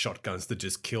and shotguns to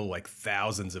just kill like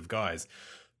thousands of guys.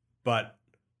 But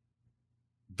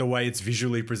the way it's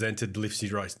visually presented lifts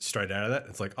you right straight out of that.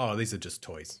 It's like, oh, these are just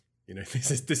toys.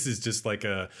 This is just like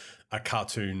a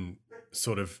cartoon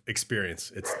sort of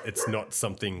experience. It's not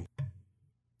something.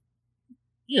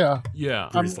 Yeah.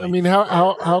 I mean,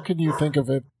 how can you think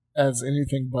of it as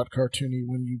anything but cartoony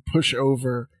when you push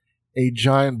over a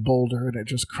giant boulder and it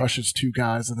just crushes two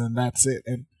guys and then that's it,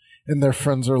 and their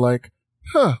friends are like,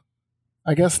 huh,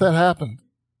 I guess that happened.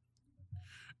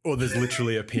 Or there's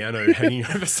literally a piano hanging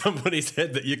over somebody's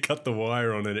head that you cut the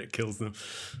wire on and it kills them.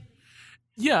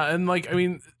 Yeah, and like, I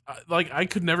mean, like I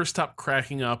could never stop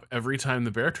cracking up every time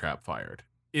the bear trap fired.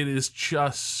 It is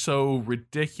just so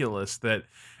ridiculous that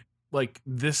like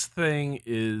this thing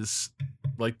is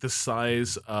like the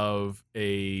size of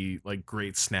a like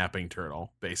great snapping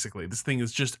turtle. Basically, this thing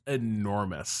is just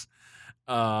enormous.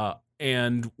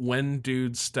 And when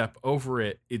dudes step over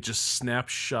it, it just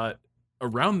snaps shut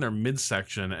around their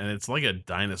midsection, and it's like a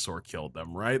dinosaur killed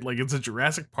them, right? Like it's a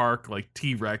Jurassic Park like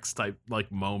T-Rex type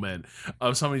like moment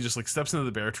of somebody just like steps into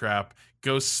the bear trap,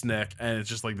 goes snick, and it's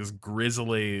just like this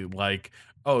grisly like,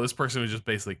 oh, this person was just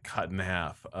basically cut in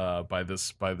half by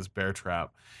this bear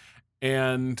trap.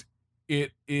 And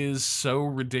it is so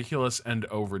ridiculous and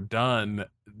overdone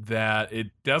that it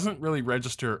doesn't really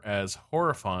register as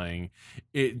horrifying.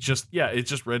 It just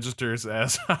registers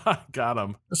as got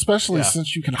him. Especially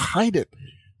since you can hide it.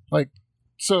 Like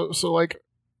so like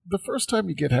the first time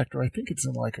you get Hector, I think it's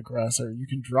in like a grass area, you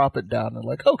can drop it down and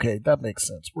like, okay, that makes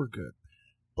sense. We're good.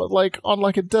 But like on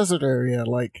like a desert area,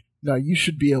 like no, you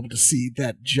should be able to see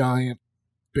that giant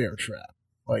bear trap.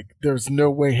 Like there's no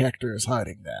way Hector is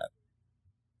hiding that.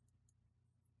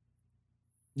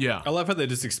 Yeah. I love how they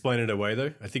just explain it away,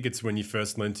 though. I think it's when you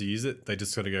first learn to use it, they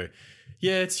just sort of go,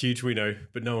 yeah, it's huge, we know,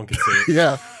 but no one can see it.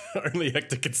 Yeah. Only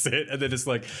Hector can see it. And they're just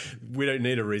like, we don't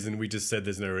need a reason. We just said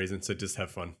there's no reason. So just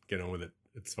have fun. Get on with it.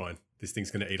 It's fine. This thing's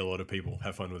going to eat a lot of people.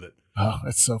 Have fun with it. Oh,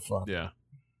 it's so fun. Yeah.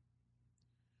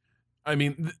 I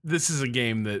mean, this is a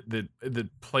game that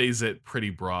plays it pretty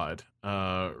broad,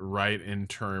 right, in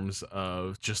terms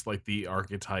of just like the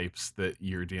archetypes that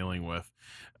you're dealing with.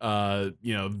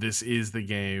 This is the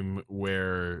game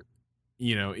where,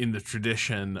 in the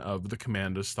tradition of the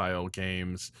Commando style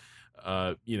games,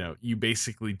 you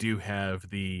basically do have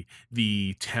the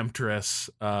temptress,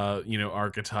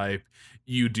 archetype.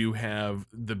 You do have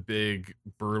the big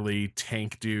burly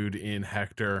tank dude in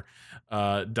Hector.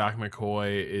 Doc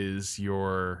McCoy is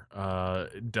your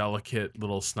delicate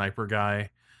little sniper guy.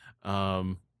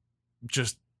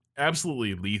 Just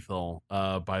absolutely lethal,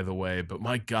 by the way, but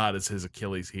my God, is his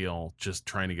Achilles heel just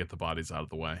trying to get the bodies out of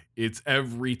the way. It's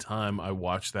every time I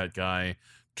watch that guy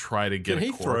try to get Can a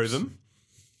he corpse. throw them?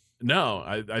 No,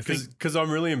 I think because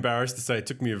I'm really embarrassed to say it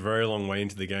took me a very long way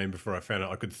into the game before I found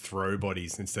out I could throw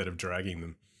bodies instead of dragging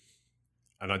them,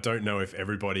 and I don't know if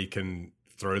everybody can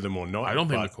throw them or not. I don't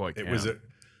think McCoy can.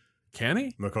 Can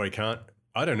he? McCoy can't.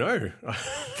 I don't know.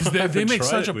 Because they make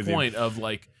such a point of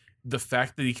like the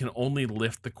fact that he can only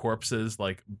lift the corpses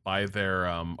like by their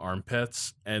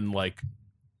armpits and like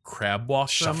crab walk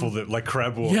shuffle them, like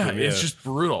crab walk yeah, them. it's just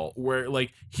brutal. Where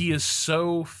like he is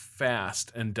so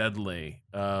fast and deadly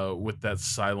with that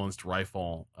silenced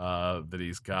rifle that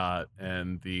he's got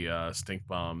and the stink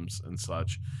bombs and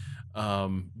such.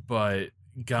 But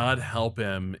God help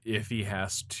him if he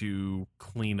has to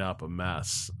clean up a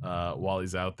mess while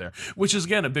he's out there, which is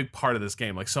again a big part of this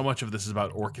game. Like so much of this is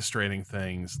about orchestrating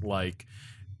things. Like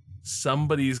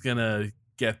somebody's gonna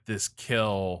get this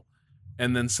kill,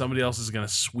 and then somebody else is gonna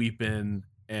sweep in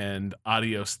and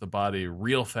adios the body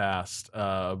real fast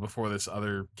before this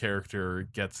other character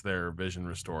gets their vision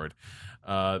restored.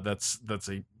 That's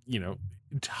a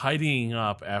tidying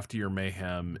up after your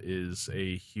mayhem is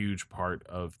a huge part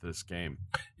of this game.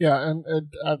 Yeah, and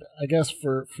I guess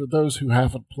for those who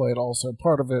haven't played, also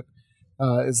part of it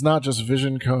is not just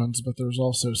vision cones, but there's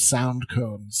also sound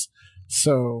cones.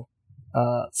 So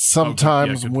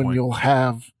sometimes when point. You'll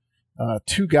have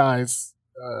two guys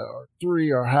or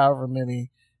three or however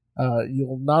many,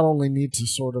 you'll not only need to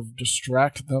sort of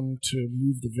distract them to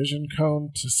move the vision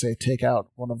cone to, say, take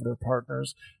out one of their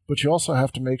partners, but you also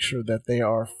have to make sure that they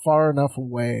are far enough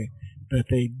away that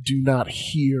they do not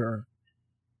hear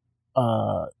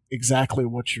exactly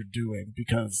what you're doing,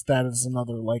 because that is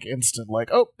another like instant, like,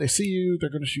 oh, they see you, they're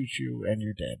going to shoot you, and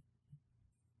you're dead.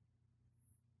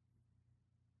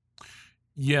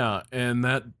 Yeah, and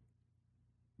that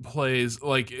plays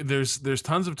like there's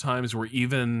tons of times where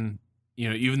even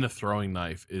the throwing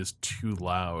knife is too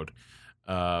loud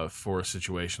for a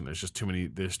situation. There's too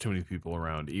many people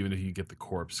around. Even if you get the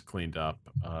corpse cleaned up,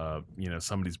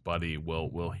 somebody's buddy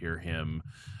will hear him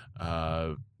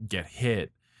get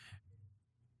hit.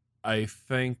 I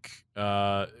think,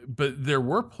 but there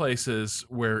were places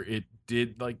where it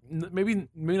did, like, maybe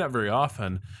not very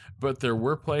often, but there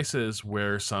were places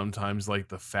where sometimes like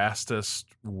the fastest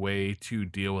way to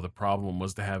deal with a problem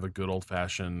was to have a good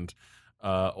old-fashioned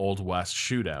Old West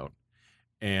shootout.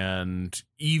 And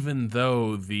even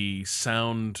though the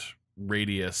sound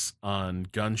radius on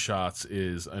gunshots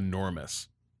is enormous,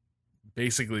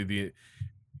 basically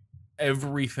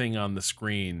everything on the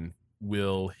screen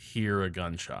will hear a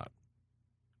gunshot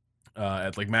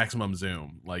at like maximum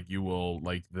zoom. Like you will,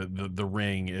 like the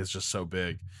ring is just so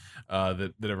big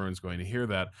that everyone's going to hear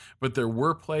that. But there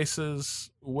were places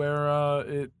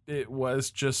where it was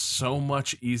just so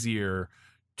much easier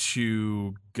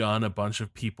to gun a bunch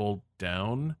of people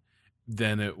down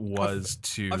than it was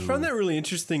I found that really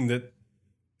interesting that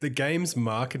the game's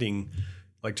marketing,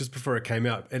 like just before it came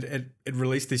out, it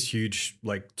released this huge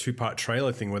like 2-part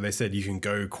trailer thing where they said you can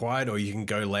go quiet or you can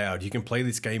go loud. You can play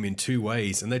this game in 2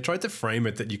 ways. And they tried to frame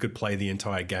it that you could play the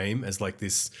entire game as like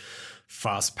this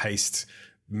fast-paced,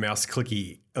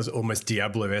 mouse-clicky, as almost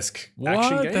Diablo-esque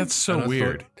action game. That's so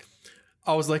weird.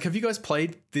 I was like, have you guys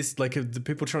played this? Like, have the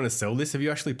people trying to sell this, have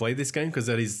you actually played this game? Because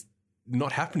that is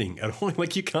not happening at all.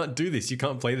 Like, you can't do this. You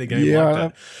can't play the game like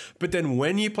that. But then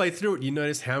when you play through it, you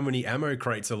notice how many ammo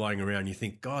crates are lying around. You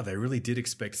think, God, they really did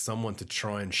expect someone to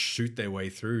try and shoot their way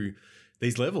through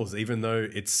these levels, even though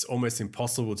it's almost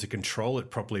impossible to control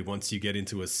it properly once you get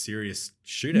into a serious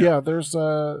shootout. Yeah, there's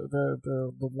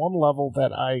the one level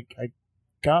that I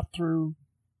got through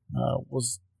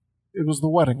was the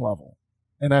wedding level.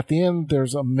 And at the end,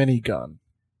 there's a minigun.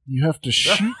 You have to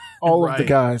shoot all of the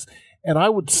guys. And I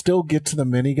would still get to the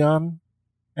minigun,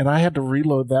 and I had to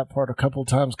reload that part a couple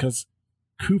times because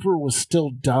Cooper was still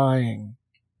dying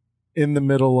in the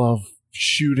middle of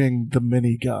shooting the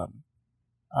minigun.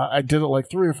 I did it like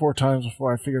 3 or 4 times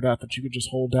before I figured out that you could just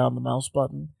hold down the mouse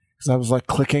button, because I was like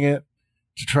clicking it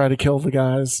to try to kill the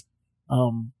guys.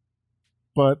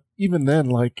 But even then,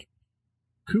 like,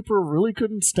 Cooper really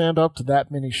couldn't stand up to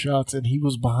that many shots, and he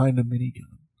was behind a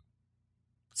minigun.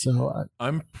 So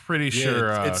I'm pretty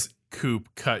sure Coop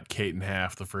cut Kate in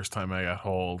half the first time I got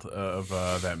hold of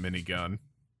that minigun.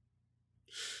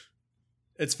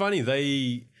 It's funny,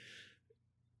 they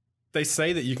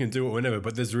say that you can do it whenever,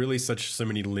 but there's really so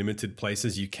many limited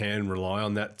places you can rely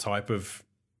on that type of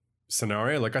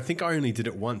scenario. Like, I think I only did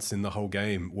it once in the whole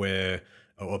game where,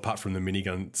 apart from the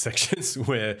minigun sections,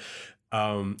 where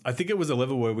I think it was a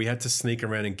level where we had to sneak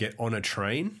around and get on a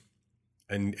train.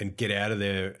 and get out of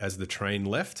there as the train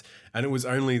left. And it was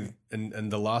only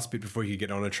and the last bit before you could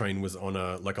get on a train was on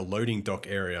a loading dock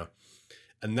area.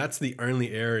 And that's the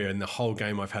only area in the whole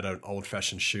game I've had an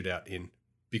old-fashioned shootout in,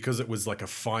 because it was like a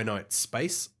finite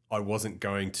space. I wasn't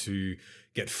going to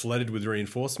get flooded with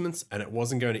reinforcements, and it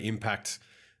wasn't going to impact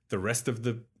the rest of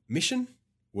the mission,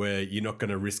 where you're not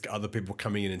going to risk other people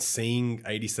coming in and seeing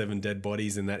 87 dead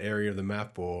bodies in that area of the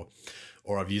map, or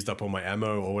I've used up all my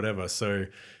ammo or whatever. So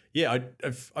yeah,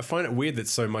 I find it weird that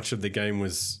so much of the game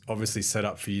was obviously set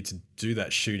up for you to do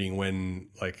that shooting, when,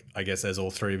 like, I guess as all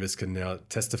three of us can now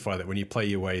testify, that when you play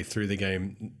your way through the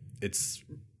game, it's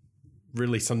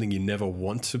really something you never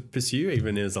want to pursue,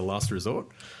 even as a last resort.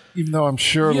 Even though I'm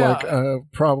sure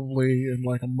probably in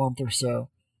like a month or so,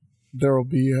 there will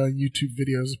be YouTube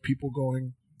videos of people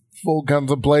going full guns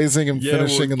a-blazing and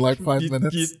finishing in like 5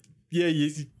 minutes.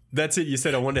 That's it. You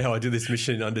said, I wonder how I do this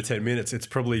mission in under 10 minutes. It's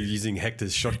probably using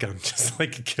Hector's shotgun, just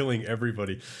like killing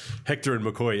everybody. Hector and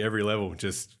McCoy, every level,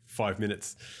 just 5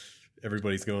 minutes.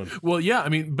 Everybody's gone. Well, yeah, I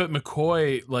mean, but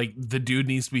McCoy, like, the dude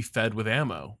needs to be fed with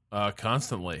ammo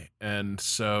constantly. And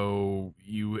so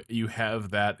you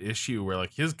have that issue where,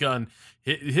 like, his gun,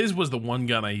 his was the one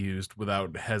gun I used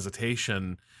without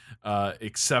hesitation,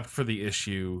 except for the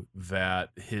issue that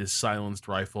his silenced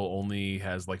rifle only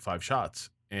has like 5 shots.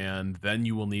 And then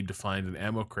you will need to find an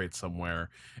ammo crate somewhere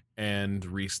and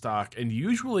restock. And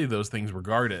usually those things were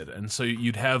guarded. And so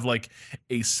you'd have like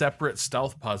a separate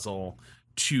stealth puzzle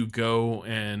to go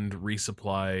and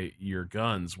resupply your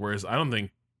guns. Whereas I don't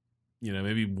think,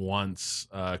 maybe once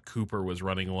Cooper was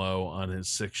running low on his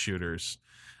 6-shooters.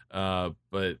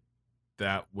 But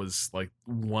that was like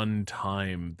one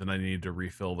time that I needed to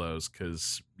refill those,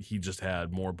 because he just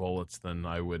had more bullets than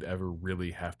I would ever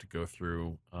really have to go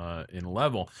through in a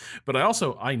level. But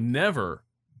I never,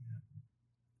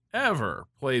 ever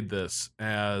played this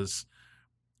as,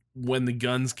 when the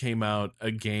guns came out,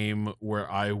 a game where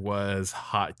I was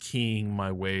hotkeying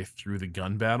my way through the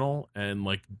gun battle and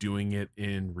like doing it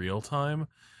in real time.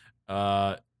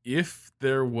 If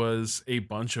there was a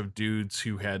bunch of dudes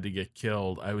who had to get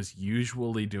killed, I was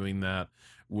usually doing that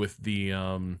with the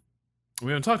we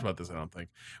haven't talked about this, I don't think.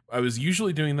 I was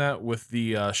usually doing that with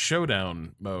the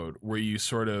showdown mode, where you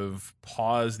sort of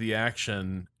pause the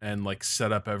action and like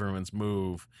set up everyone's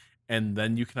move, and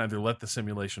then you can either let the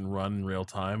simulation run in real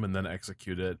time and then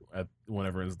execute it when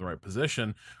everyone's in the right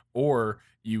position, or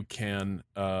you can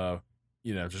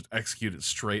just execute it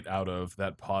straight out of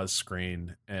that pause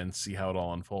screen and see how it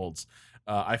all unfolds.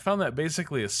 I found that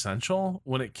basically essential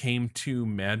when it came to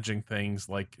managing things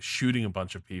like shooting a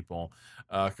bunch of people,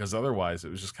 because otherwise it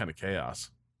was just kind of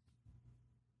chaos.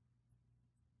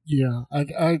 Yeah,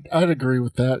 I'd agree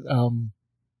with that.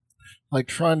 Like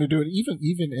trying to do it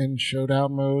even in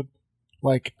showdown mode,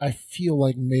 like I feel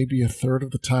like maybe a third of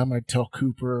the time I'd tell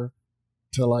Cooper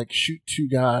to like shoot 2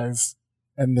 guys,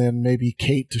 and then maybe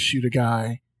Kate to shoot a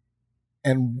guy,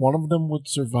 and one of them would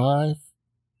survive.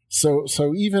 So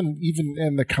even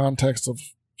in the context of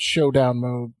showdown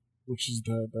mode, which is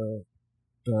the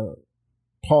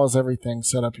pause everything,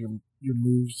 set up your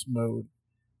moves mode,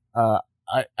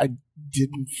 I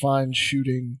didn't find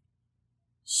shooting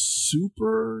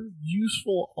super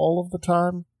useful all of the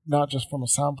time, not just from a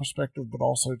sound perspective, but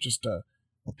also just a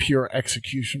pure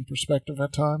execution perspective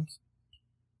at times.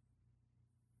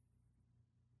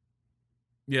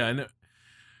 Yeah,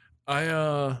 I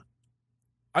know.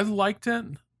 I liked it.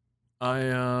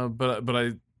 But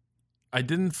I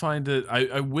didn't find it.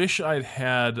 I wish I'd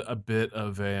had a bit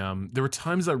of a. There were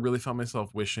times I really found myself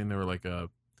wishing there were like a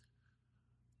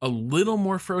little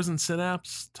more Frozen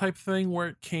Synapse type thing where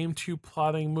it came to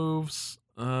plotting moves.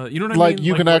 You know what I mean? Like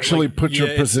you can actually put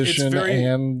your position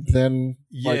and then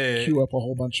queue up a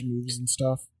whole bunch of moves and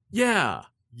stuff. Yeah.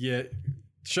 Yeah.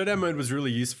 Showdown mode was really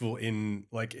useful in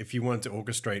like if you wanted to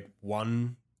orchestrate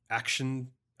one action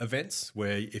events,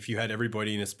 where if you had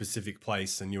everybody in a specific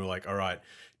place and you were like, all right,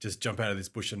 just jump out of this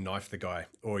bush and knife the guy,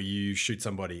 or you shoot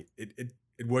somebody, it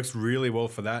works really well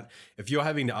for that. If you're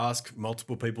having to ask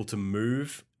multiple people to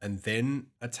move and then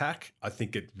attack, I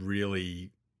think it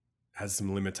really has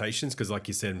some limitations, because like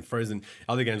you said, in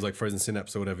other games like Frozen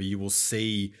Synapse or whatever, you will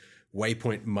see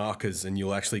waypoint markers and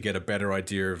you'll actually get a better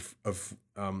idea of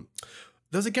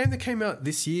there's a game that came out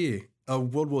this year,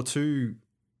 World War II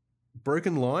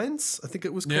Broken Lines, I think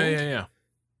it was called. Yeah.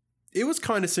 It was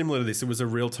kind of similar to this. It was a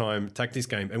real-time tactics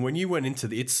game. And when you went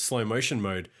into its slow motion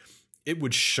mode, it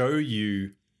would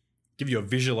give you a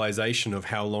visualization of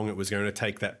how long it was going to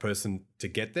take that person to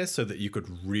get there, so that you could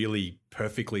really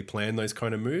perfectly plan those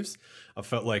kind of moves. I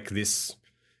felt like this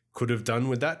could have done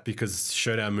with that, because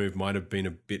showdown move might have been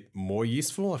a bit more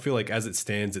useful. I feel like as it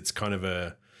stands, it's kind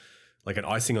of like an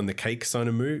icing on the cake kind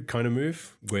of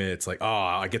move where it's like, oh,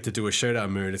 I get to do a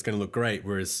showdown move and it's going to look great.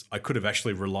 Whereas I could have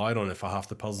actually relied on it for half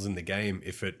the puzzles in the game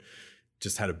if it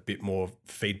just had a bit more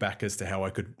feedback as to how I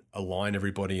could align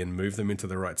everybody and move them into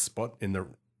the right spot in the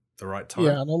right time.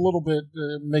 Yeah, and a little bit,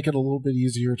 make it a little bit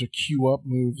easier to queue up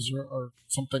moves or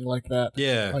something like that.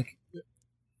 Yeah. Like,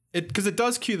 because it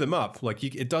does queue them up.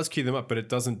 It does queue them up, but it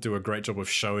doesn't do a great job of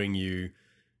showing you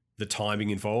the timing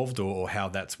involved or how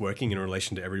that's working in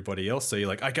relation to everybody else. So you're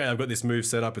like, okay, I've got this move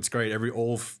set up. It's great.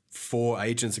 All 4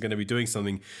 agents are going to be doing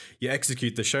something. You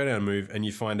execute the showdown move and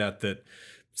you find out that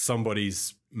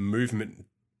somebody's movement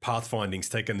pathfinding's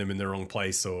taken them in the wrong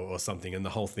place or something, and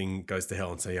the whole thing goes to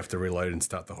hell. And so you have to reload and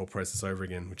start the whole process over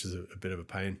again, which is a bit of a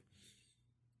pain.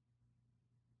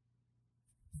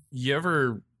 You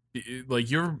ever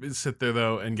sit there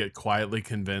though and get quietly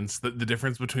convinced that the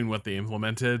difference between what they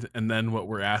implemented and then what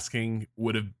we're asking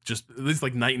would have just at least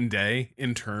like night and day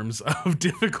in terms of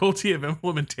difficulty of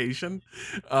implementation?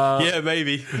 Yeah,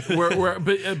 maybe.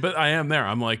 But I am there.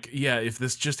 I'm like, yeah, if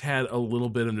this just had a little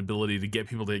bit of an ability to get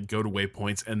people to go to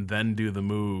waypoints and then do the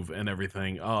move and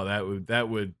everything, oh, that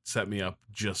would set me up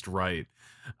just right.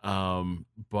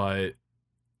 But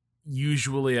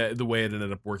usually the way it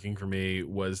ended up working for me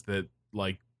was that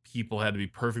like people had to be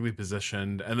perfectly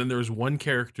positioned, and then there was one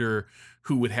character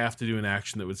who would have to do an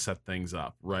action that would set things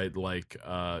up, right? Like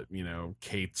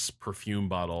Kate's perfume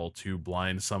bottle to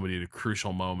blind somebody at a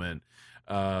crucial moment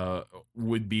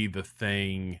would be the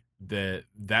thing that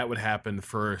would happen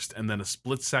first, and then a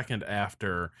split second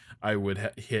after I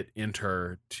would hit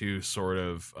enter to sort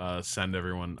of send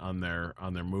everyone on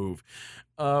their move.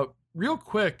 Real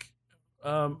quick,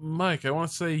 Mike, I want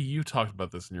to say you talked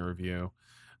about this in your review.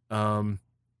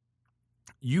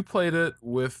 You played it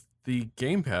with the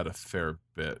gamepad a fair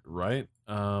bit, right?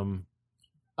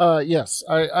 Yes,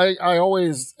 I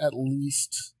always at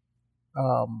least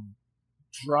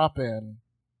drop in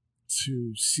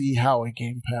to see how a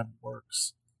gamepad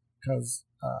works, because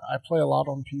I play a lot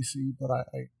on PC, but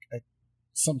I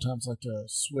sometimes like to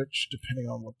switch depending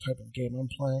on what type of game I'm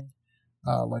playing.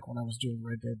 Like when I was doing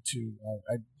Red Dead 2,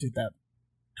 I did that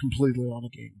completely on a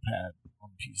gamepad on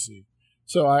PC.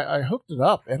 So I hooked it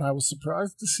up, and I was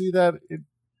surprised to see that it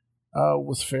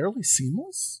was fairly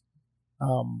seamless.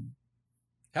 How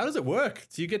does it work?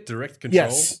 Do you get direct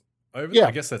control over it?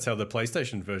 I guess that's how the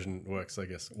PlayStation version works, I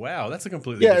guess. Wow, that's a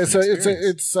completely different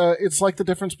experience. It's like the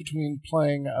difference between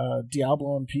playing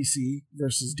Diablo on PC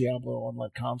versus Diablo on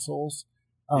like consoles.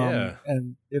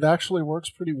 And it actually works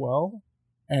pretty well.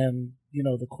 And,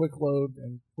 the quick load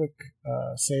and quick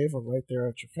save are right there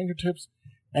at your fingertips.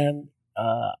 And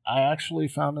I actually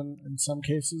found in some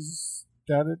cases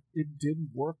that it did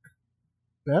work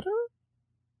better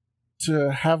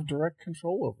to have direct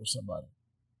control over somebody.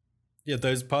 Yeah,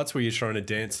 those parts where you're trying to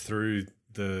dance through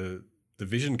the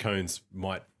vision cones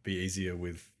might be easier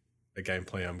with a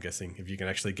gameplay, I'm guessing, if you can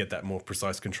actually get that more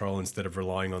precise control instead of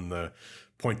relying on the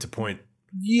point-to-point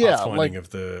pathfinding of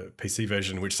the PC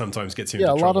version, which sometimes gets you into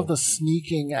trouble. A lot of the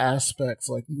sneaking aspects,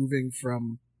 like moving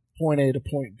from point A to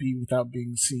point B without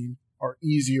being seen, are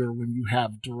easier when you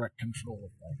have direct control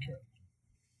of that character.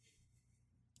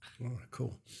 Oh,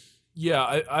 cool. Yeah,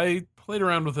 I played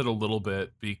around with it a little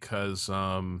bit because,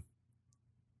 I've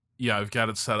got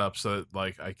it set up so that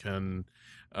like I can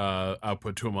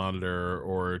output to a monitor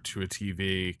or to a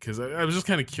TV, because I was just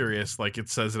kind of curious. Like it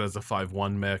says it has a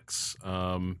 5.1 mix.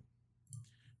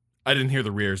 I didn't hear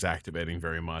the rears activating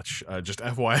very much. Just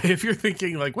FYI, if you're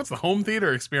thinking like, what's the home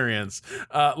theater experience?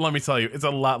 Let me tell you, it's a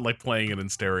lot like playing it in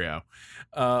stereo.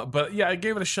 But yeah, I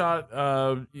gave it a shot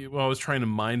while I was trying to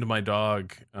mind my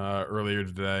dog earlier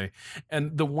today.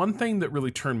 And the one thing that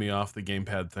really turned me off the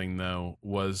gamepad thing, though,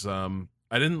 was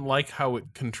I didn't like how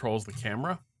it controls the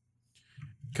camera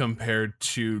compared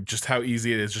to just how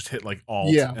easy it is. Just hit like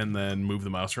Alt and then move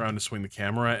the mouse around to swing the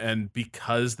camera. And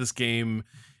because this game,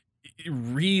 it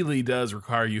really does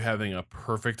require you having a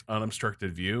perfect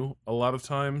unobstructed view a lot of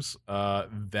times,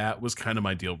 that was kind of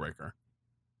my deal breaker.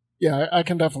 Yeah, I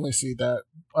can definitely see that,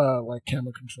 like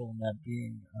camera control and that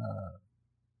being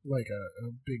like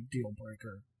a big deal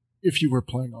breaker if you were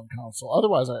playing on console.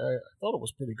 Otherwise, I thought it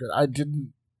was pretty good. I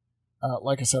didn't,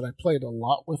 like I said, I played a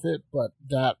lot with it, but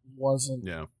that wasn't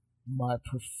my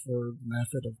preferred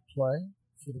method of play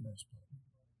for the most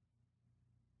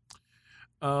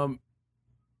part.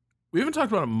 We haven't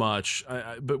talked about it much,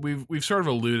 but we've sort of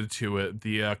alluded to it.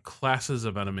 The classes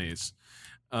of enemies,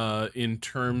 in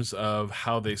terms of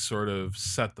how they sort of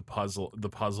set the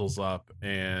puzzles up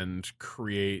and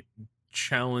create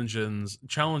challenges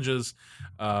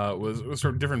with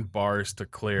sort of different bars to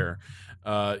clear.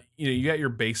 You get your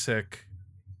basic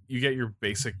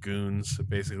goons,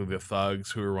 basically the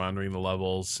thugs who are wandering the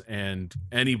levels, and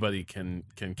anybody can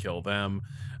kill them.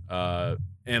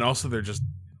 And also they're just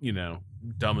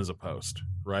dumb as a post,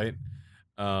 right?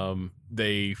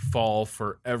 They fall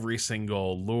for every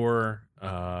single lure.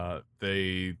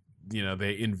 They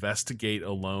investigate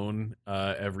alone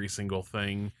every single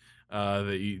thing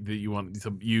that you want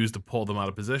to use to pull them out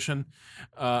of position.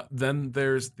 Then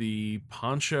there's the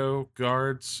poncho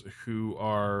guards, who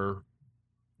are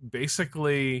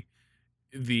basically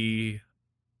the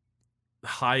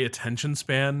high attention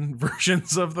span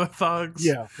versions of the thugs.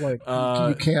 Yeah, like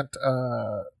you can't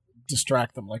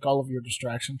distract them. Like all of your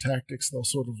distraction tactics, they'll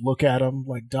sort of look at them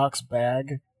like Doc's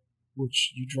bag,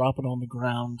 which you drop it on the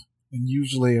ground, and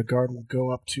usually a guard will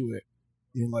go up to it.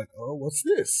 You're like, oh, what's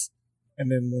this? And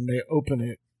then when they open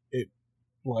it, it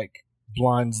like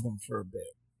blinds them for a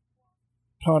bit.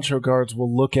 Poncho guards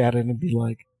will look at it and be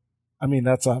like, I mean,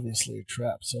 that's obviously a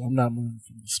trap, so I'm not moving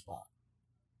from the spot.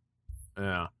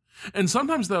 Yeah. And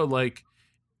sometimes though, like,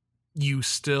 you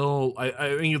still,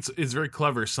 I think it's very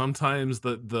clever. Sometimes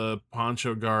the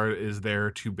poncho guard is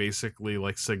there to basically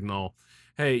like signal,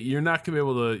 hey, you're not gonna be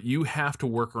able to, you have to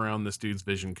work around this dude's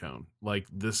vision cone. Like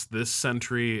this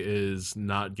sentry is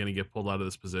not gonna get pulled out of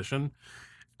this position.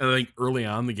 And I think early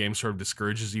on the game sort of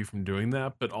discourages you from doing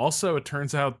that, but also it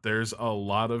turns out there's a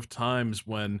lot of times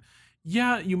when,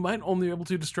 yeah, you might only be able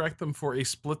to distract them for a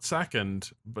split second,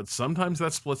 but sometimes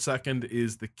that split second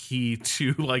is the key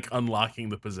to like unlocking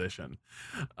the position.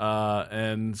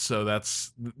 And so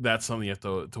that's something you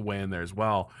have to weigh in there as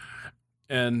well.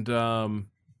 And I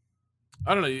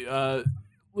don't know,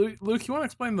 Luke, you want to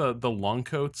explain the long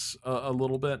coats a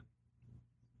little bit?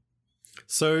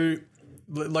 So,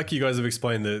 like you guys have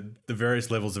explained, the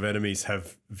various levels of enemies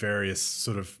have various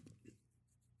sort of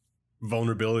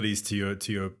vulnerabilities to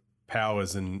your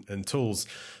powers and tools.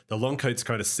 The longcoats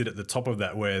kind of sit at the top of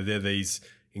that, where they're these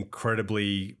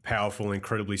incredibly powerful,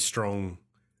 incredibly strong.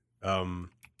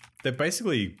 They're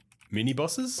basically mini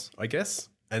bosses, I guess,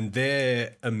 and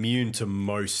they're immune to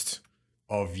most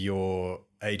of your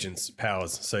agent's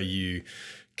powers. So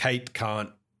Kate can't.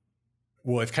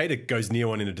 Well, if Kate goes near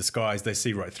one in a disguise, they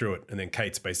see right through it, and then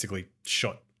Kate's basically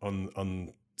shot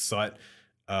on sight.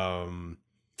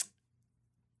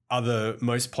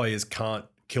 Most players can't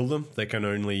kill them. They can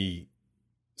only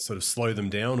sort of slow them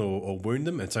down or wound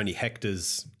them. It's only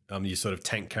Hector's, your sort of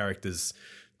tank character's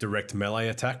direct melee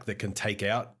attack that can take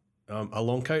out a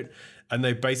longcoat. And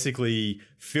they basically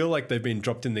feel like they've been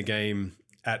dropped in the game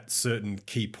at certain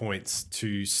key points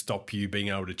to stop you being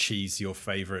able to cheese your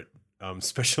favorite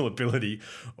special ability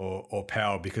or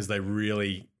power, because they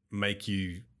really make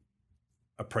you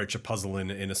approach a puzzle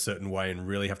in a certain way and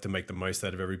really have to make the most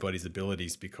out of everybody's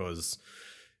abilities, because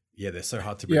they're so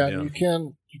hard to bring down.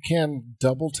 You can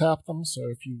double tap them. So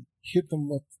if you hit them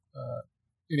with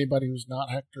anybody who's not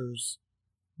Hector's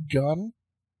gun,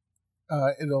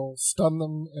 it'll stun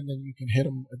them, and then you can hit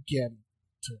them again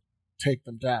to take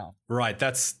them down. Right.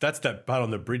 That's that part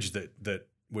on the bridge that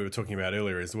we were talking about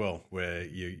earlier as well, where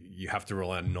you have to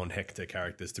rely on non-Hector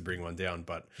characters to bring one down.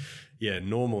 But yeah,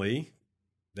 normally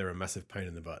they're a massive pain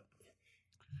in the butt.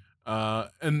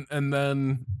 And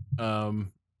then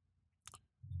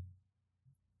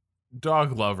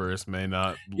dog lovers may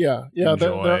not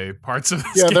enjoy parts of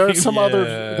this game. There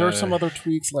are some other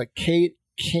tweaks, like Kate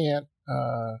can't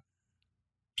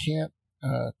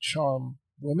charm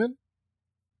women.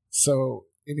 So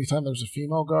anytime there's a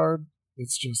female guard,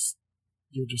 it's just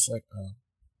you're just like, oh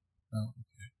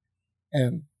okay.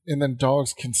 And then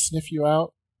dogs can sniff you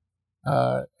out.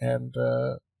 I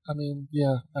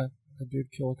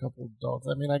did kill a couple of dogs.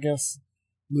 I mean, I guess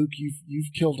Luke,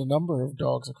 you've killed a number of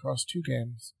dogs across 2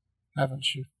 games,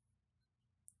 haven't you?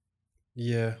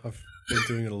 Yeah, I've been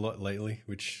doing it a lot lately,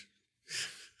 which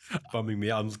bumming me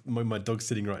out. My dog's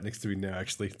sitting right next to me now.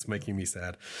 Actually, it's making me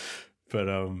sad. But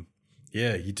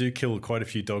you do kill quite a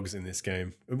few dogs in this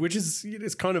game, which is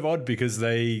it's kind of odd because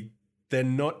they're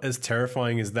not as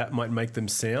terrifying as that might make them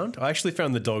sound. I actually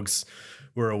found the dogs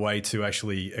were a way to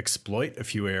actually exploit a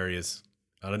few areas.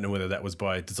 I don't know whether that was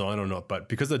by design or not, but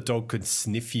because the dog could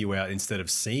sniff you out instead of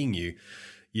seeing you,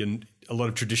 a lot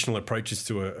of traditional approaches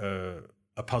to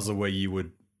a puzzle where you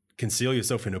would conceal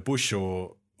yourself in a bush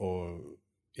or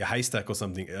a haystack or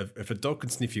something. If a dog can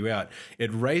sniff you out,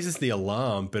 it raises the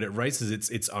alarm, but it raises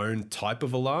its own type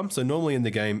of alarm. So normally in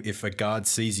the game, if a guard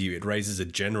sees you, it raises a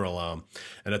general alarm,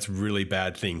 and that's a really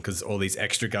bad thing because all these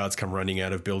extra guards come running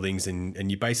out of buildings, and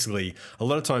you basically, a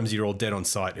lot of times you're all dead on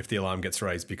sight if the alarm gets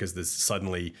raised, because there's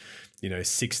suddenly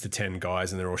 6 to 10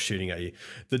 guys and they're all shooting at you.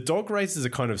 The dog races are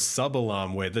kind of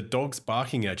sub-alarm where the dog's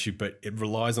barking at you, but it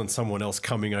relies on someone else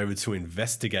coming over to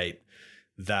investigate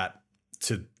that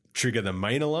to trigger the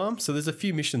main alarm. So there's a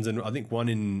few missions, and I think one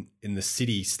in the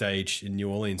city stage in New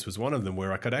Orleans was one of them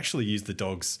where I could actually use the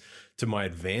dogs to my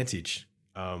advantage,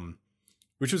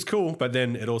 which was cool. But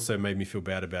then it also made me feel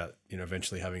bad about,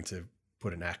 eventually having to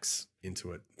put an axe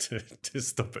into it to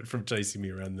stop it from chasing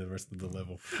me around the rest of the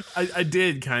level. I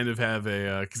did kind of have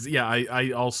because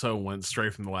I also went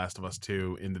straight from The Last of Us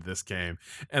 2 into this game,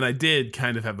 and I did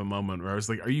kind of have a moment where I was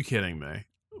like, are you kidding me?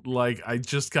 Like, I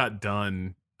just got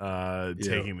done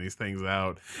taking these things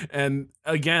out, and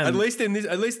again, at least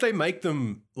they make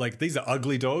them like, these are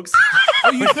ugly dogs.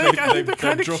 Oh, you think? I think they're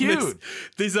kind of cute.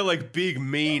 These are like big,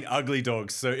 mean, ugly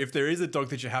dogs. So if there is a dog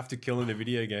that you have to kill in a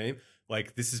video game,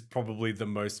 like, this is probably the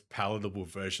most palatable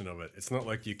version of it. It's not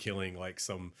like you're killing like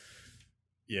some,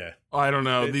 I don't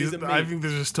know. I think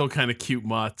these are still kind of cute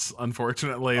mutts.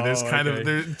 Unfortunately, there's kind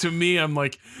of to me, I'm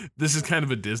like, this is kind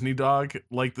of a Disney dog.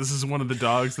 Like, this is one of the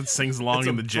dogs that sings along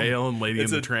in the jail and Lady and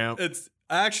the Tramp. It's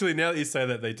actually, now that you say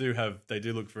that, they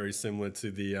do look very similar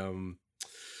to the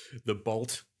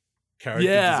Bolt character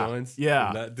designs.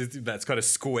 Yeah. That's kind of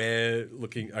square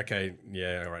looking. Okay.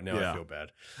 Yeah. All right. Now I feel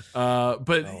bad.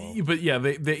 But yeah,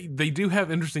 they do have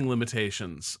interesting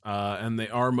limitations, and they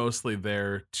are mostly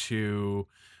there to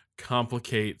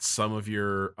complicate some of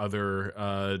your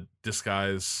other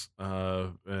disguise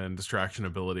and distraction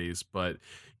abilities. But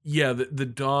yeah, the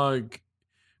dog,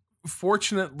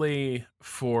 fortunately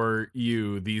for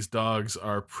you, these dogs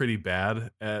are pretty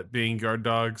bad at being guard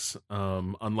dogs.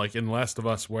 Unlike in Last of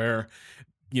Us, where,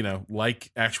 like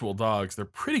actual dogs, they're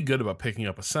pretty good about picking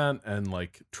up a scent and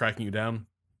like tracking you down.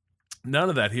 None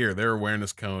of that here. Their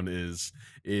awareness cone is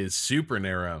super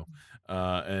narrow.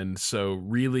 And so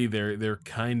really they're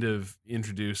kind of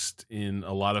introduced in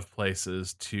a lot of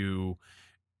places to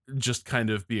just kind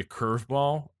of be a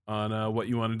curveball on what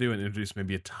you want to do, and introduce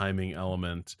maybe a timing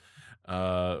element,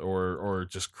 or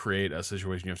just create a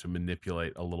situation you have to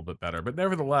manipulate a little bit better. But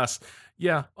nevertheless,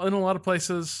 yeah, in a lot of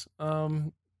places,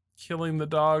 killing the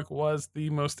dog was the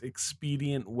most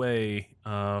expedient way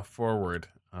forward.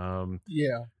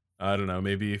 I don't know.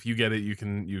 Maybe if you get it, you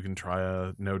can try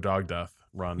a no dog death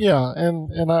run. Yeah,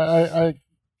 and I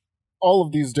all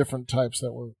of these different types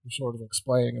that we're sort of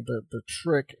explaining, the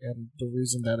trick and the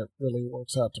reason that it really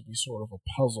works out to be sort of a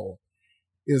puzzle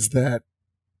is that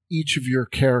each of your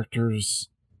characters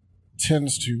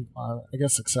tends to, I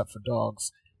guess except for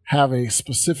dogs, have a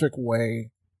specific way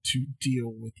to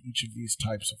deal with each of these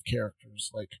types of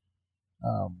characters. Like,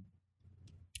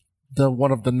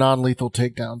 one of the non-lethal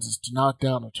takedowns is to knock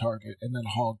down a target and then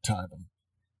hog tie them.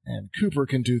 And Cooper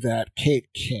can do that, Kate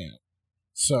can't.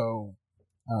 So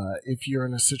if you're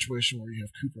in a situation where you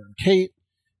have Cooper and Kate,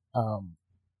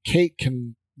 Kate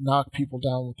can knock people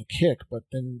down with a kick, but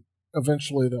then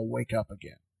eventually they'll wake up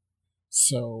again.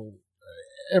 So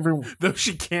everyone, though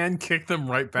she can kick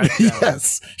them right back down.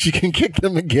 Yes, she can kick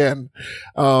them again.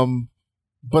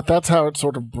 But that's how it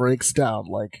sort of breaks down.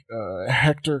 Like,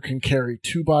 Hector can carry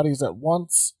 2 bodies at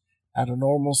once at a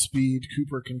normal speed.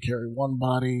 Cooper can carry 1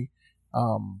 body.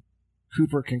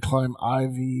 Cooper can climb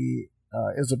ivy.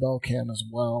 Isabel can as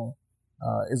well.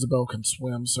 Isabel can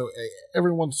swim. So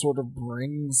everyone sort of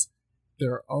brings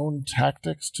their own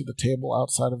tactics to the table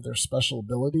outside of their special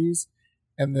abilities.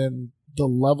 And then the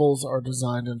levels are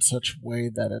designed in such a way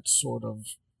that it's sort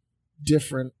of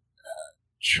different.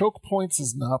 Choke points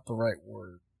is not the right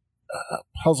word.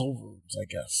 Puzzle rooms, I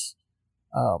guess,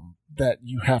 that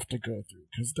you have to go through,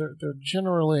 because they're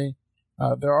generally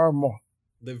there are more.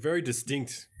 They're very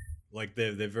distinct. Like,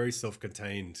 they're very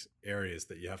self-contained areas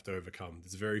that you have to overcome.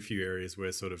 There's very few areas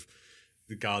where sort of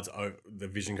the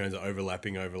vision cones are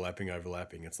overlapping.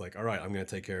 It's like, all right, I'm going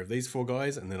to take care of these 4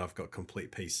 guys, and then I've got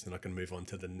complete peace, and I can move on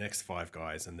to the next 5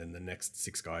 guys, and then the next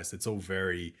 6 guys. It's all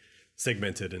very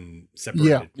segmented and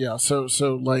separated. Yeah. So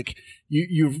like,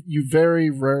 you very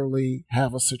rarely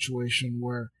have a situation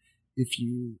where if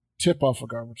you tip off a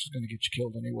guard, which is going to get you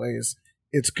killed anyways,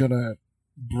 it's going to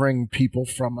bring people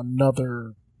from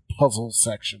another puzzle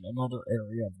section, another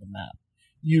area of the map.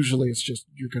 Usually it's just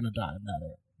you're going to die in that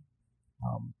area.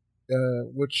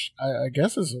 Which I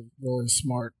guess is a really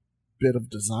smart bit of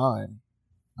design,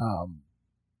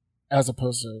 as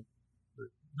opposed to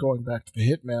going back to the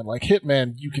Hitman. Like,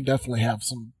 Hitman, you can definitely have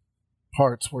some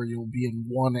parts where you'll be in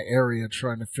one area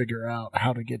trying to figure out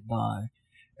how to get by,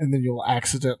 and then you'll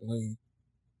accidentally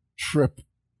trip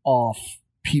off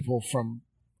people from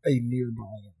a nearby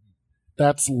area.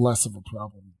 That's less of a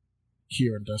problem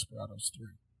here in Desperados 3.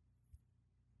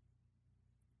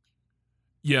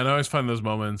 Yeah, and I always find those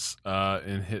moments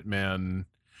in Hitman.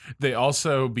 They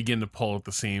also begin to pull at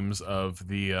the seams of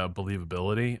the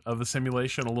believability of the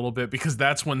simulation a little bit, because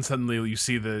that's when suddenly you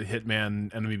see the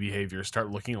Hitman enemy behavior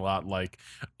start looking a lot like,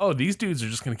 oh, these dudes are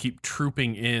just going to keep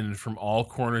trooping in from all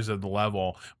corners of the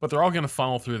level, but they're all going to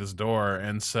funnel through this door.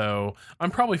 And so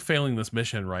I'm probably failing this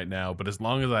mission right now, but as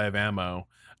long as I have ammo,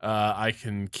 I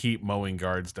can keep mowing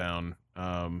guards down.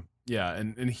 Yeah,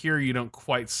 and here you don't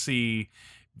quite see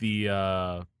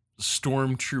the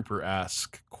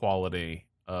stormtrooper-esque quality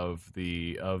of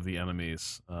the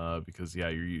enemies, because yeah,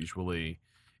 you're usually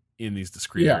in these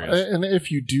discrete areas. And if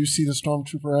you do see the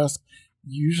stormtrooper esque,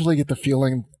 you usually get the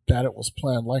feeling that it was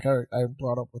planned. Like I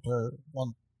brought up with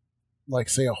one, like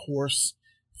say a horse.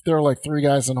 If there are like three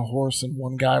guys on a horse and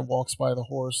one guy walks by the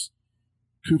horse,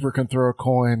 Cooper can throw a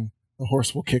coin. The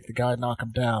horse will kick the guy, knock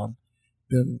him down.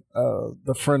 Then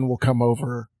the friend will come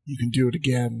over. You can do it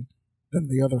again. Then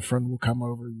the other friend will come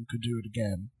over. You could do it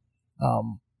again.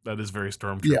 That is very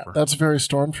Stormtrooper. Yeah, that's very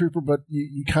Stormtrooper, but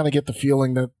you kind of get the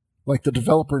feeling that like the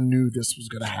developer knew this was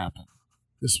going to happen.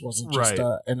 This wasn't just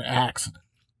an accident.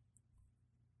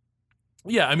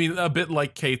 Yeah, I mean, a bit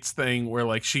like Kate's thing where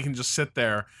like she can just sit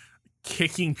there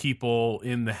kicking people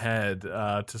in the head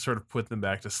to sort of put them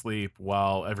back to sleep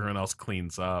while everyone else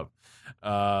cleans up.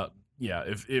 Yeah,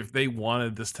 if they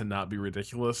wanted this to not be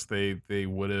ridiculous, they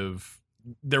would have.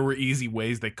 There were easy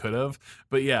ways they could have,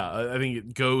 but yeah, I think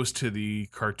it goes to the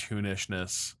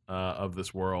cartoonishness of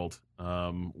this world,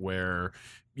 where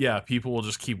yeah, people will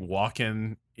just keep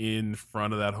walking in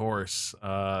front of that horse,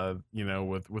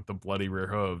 with the bloody rear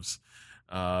hooves,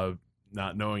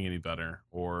 not knowing any better,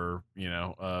 or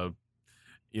a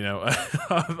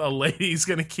lady's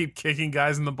gonna keep kicking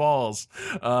guys in the balls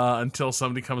until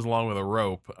somebody comes along with a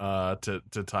rope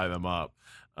to tie them up,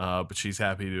 but she's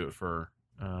happy to do it for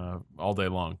all day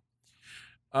long.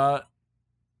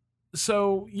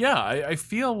 So yeah, I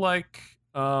feel like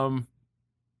we're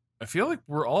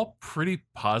all pretty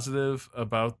positive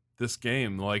about this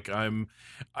game. Like I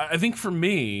think for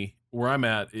me, where I'm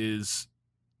at is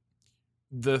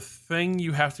the thing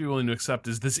you have to be willing to accept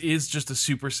is this is just a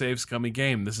super save scummy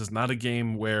game. This is not a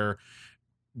game where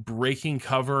breaking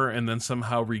cover and then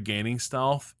somehow regaining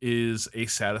stealth is a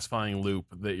satisfying loop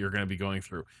that you're going to be going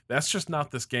through. That's just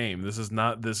not this game. This is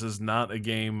not a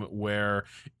game where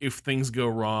if things go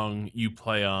wrong, you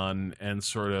play on and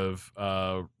sort of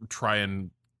try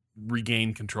and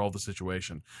regain control of the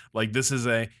situation. Like this is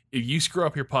if you screw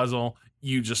up your puzzle,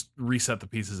 you just reset the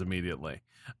pieces immediately.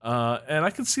 And I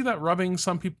can see that rubbing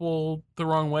some people the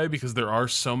wrong way, because there are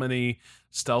so many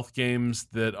stealth games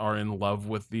that are in love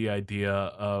with the idea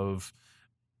of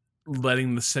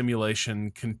letting the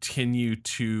simulation continue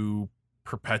to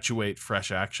perpetuate fresh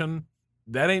action.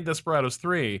 That ain't Desperados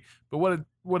 3, but what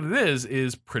it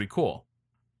is pretty cool.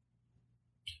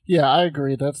 Yeah, I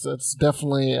agree. That's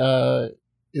definitely it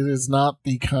is not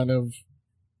the kind of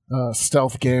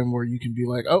stealth game where you can be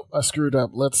like, oh, I screwed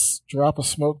up. Let's drop a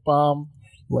smoke bomb.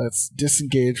 Let's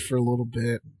disengage for a little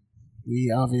bit.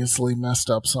 We obviously messed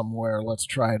up somewhere. Let's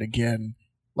try it again.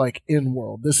 Like in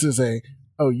world, this is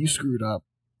oh, you screwed up.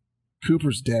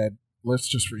 Cooper's dead. Let's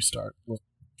just restart.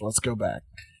 Let's go back.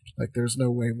 Like there's no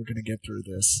way we're going to get through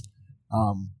this.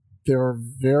 There are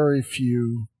very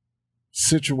few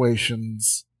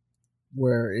situations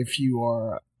where if you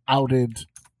are outed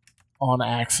on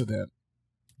accident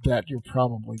that you're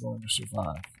probably going to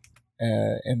survive.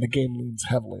 And the game leans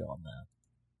heavily on that.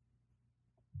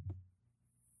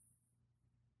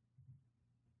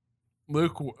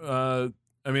 Luke, I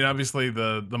mean, obviously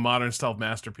the modern stealth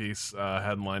masterpiece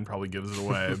headline probably gives it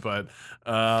away, but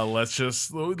let's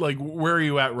just like, where are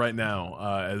you at right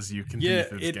now as you continue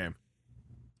through this game?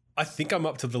 I think I'm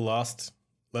up to the last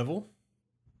level.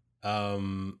 I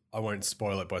won't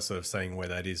spoil it by sort of saying where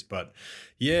that is, but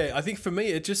yeah, I think for me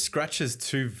it just scratches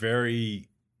two very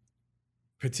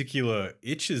particular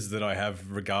itches that I have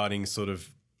regarding sort of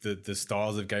the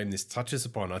styles of game this touches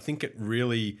upon. I think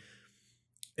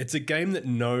it's a game that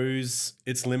knows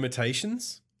its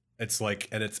limitations. It's like,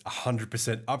 and it's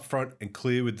 100% upfront and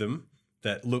clear with them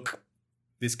that, look,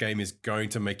 this game is going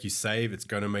to make you save. It's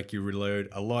going to make you reload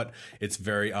a lot. It's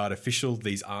very artificial.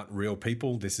 These aren't real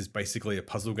people. This is basically a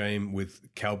puzzle game with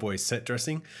cowboy set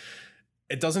dressing.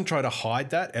 It doesn't try to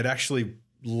hide that. It actually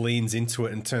leans into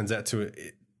it and turns out to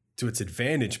its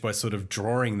advantage by sort of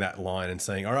drawing that line and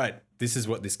saying, all right, this is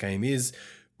what this game is.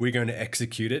 We're going to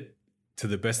execute it to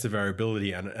the best of our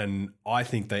ability. And I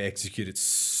think they execute it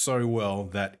so well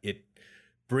that it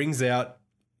brings out,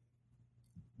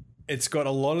 it's got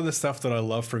a lot of the stuff that I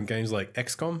love from games like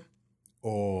XCOM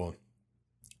or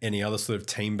any other sort of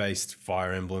team-based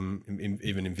Fire Emblem,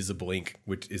 even Invisible Ink,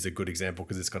 which is a good example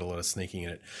because it's got a lot of sneaking in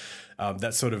it.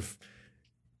 That sort of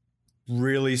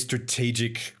really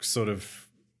strategic sort of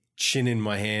chin in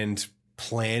my hand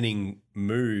planning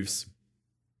moves,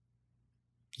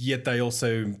 yet they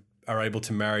also are able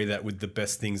to marry that with the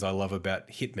best things I love about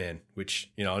Hitman,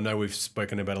 which, I know we've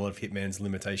spoken about a lot of Hitman's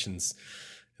limitations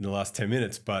in the last 10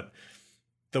 minutes, but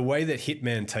the way that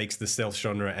Hitman takes the stealth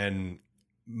genre and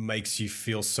makes you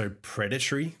feel so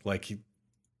predatory, like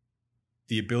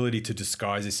the ability to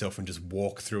disguise yourself and just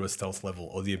walk through a stealth level,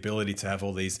 or the ability to have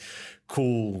all these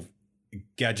cool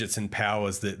gadgets and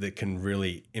powers that can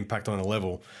really impact on a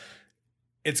level.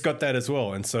 It's got that as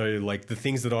well. And so like the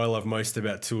things that I love most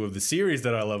about two of the series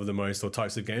that I love the most, or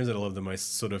types of games that I love the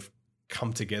most, sort of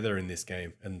come together in this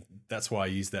game. And that's why I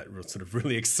use that sort of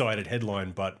really excited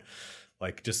headline, but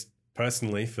like just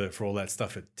personally for all that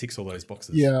stuff, it ticks all those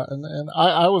boxes. Yeah, and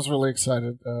I was really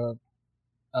excited.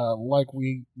 Like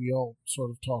we all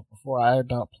sort of talked before, I had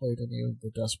not played any of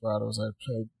the Desperados. I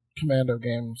played Commando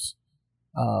games,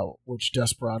 which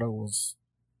Desperado was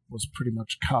pretty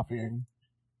much copying.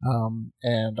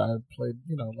 And I played,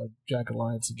 like Jack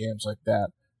Alliance and games like that.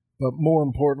 But more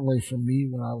importantly for me,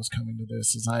 when I was coming to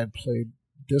this, is I had played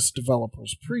this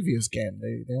developer's previous game.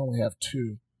 They only have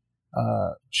two.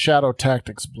 Shadow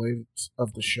Tactics: Blades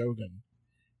of the Shogun.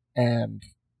 And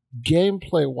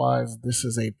gameplay-wise, this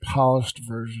is a polished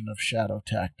version of Shadow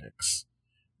Tactics.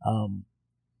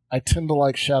 I tend to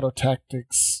like Shadow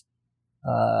Tactics,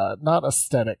 not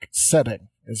aesthetic, setting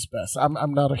is best.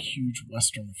 I'm not a huge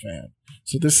Western fan.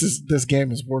 So this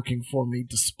game is working for me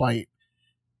despite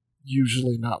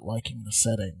usually not liking the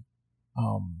setting.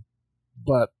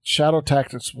 But Shadow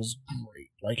Tactics was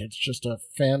great. Like, it's just a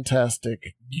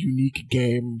fantastic, unique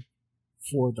game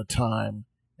for the time.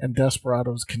 And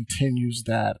Desperados continues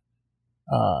that.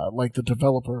 Like, the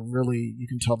developer really, you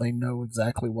can tell they know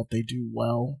exactly what they do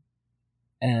well.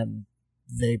 And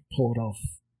they pull it off,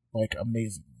 like,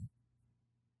 amazingly.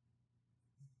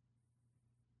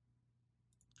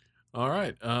 All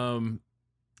right. I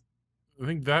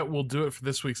think that will do it for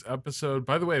this week's episode.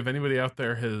 By the way, if anybody out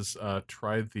there has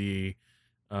tried the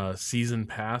season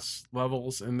pass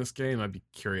levels in this game, I'd be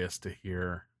curious to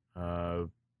hear how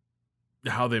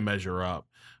they measure up.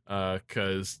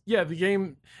 Because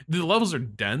the levels are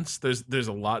dense. There's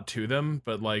a lot to them,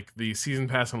 but like the season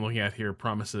pass I'm looking at here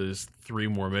promises 3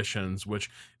 more missions, which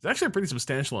is actually a pretty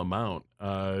substantial amount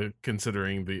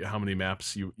considering how many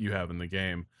maps you have in the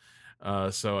game.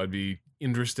 So I'd be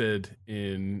interested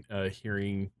in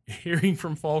hearing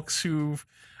from folks who've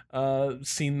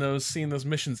seen those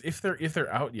missions if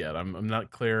they're out yet. I'm not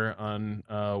clear on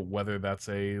whether that's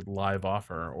a live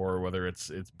offer or whether it's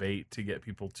bait to get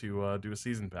people to do a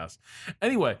season pass.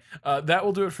 Anyway, that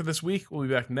will do it for this week. We'll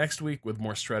be back next week with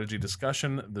more strategy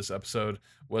discussion. This episode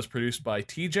was produced by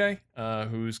TJ,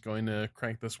 who's going to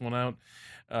crank this one out.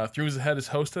 Three Moves Ahead is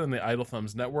hosted on the Idle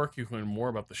Thumbs Network. You can learn more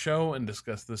about the show and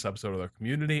discuss this episode with our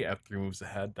community at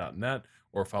 3movesahead.net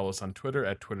or follow us on Twitter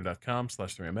at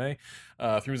twitter.com/3ma.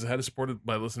 3 Moves Ahead is supported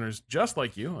by listeners just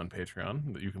like you on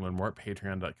Patreon. You can learn more at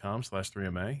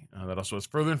patreon.com/3ma. That also has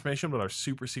further information about our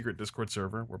super secret Discord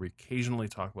server where we occasionally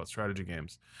talk about strategy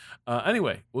games.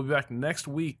 Anyway, we'll be back next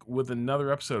week with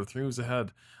another episode of 3 Moves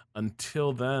Ahead.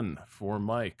 Until then, for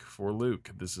Mike, for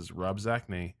Luke, this is Rob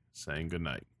Zachney saying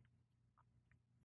goodnight.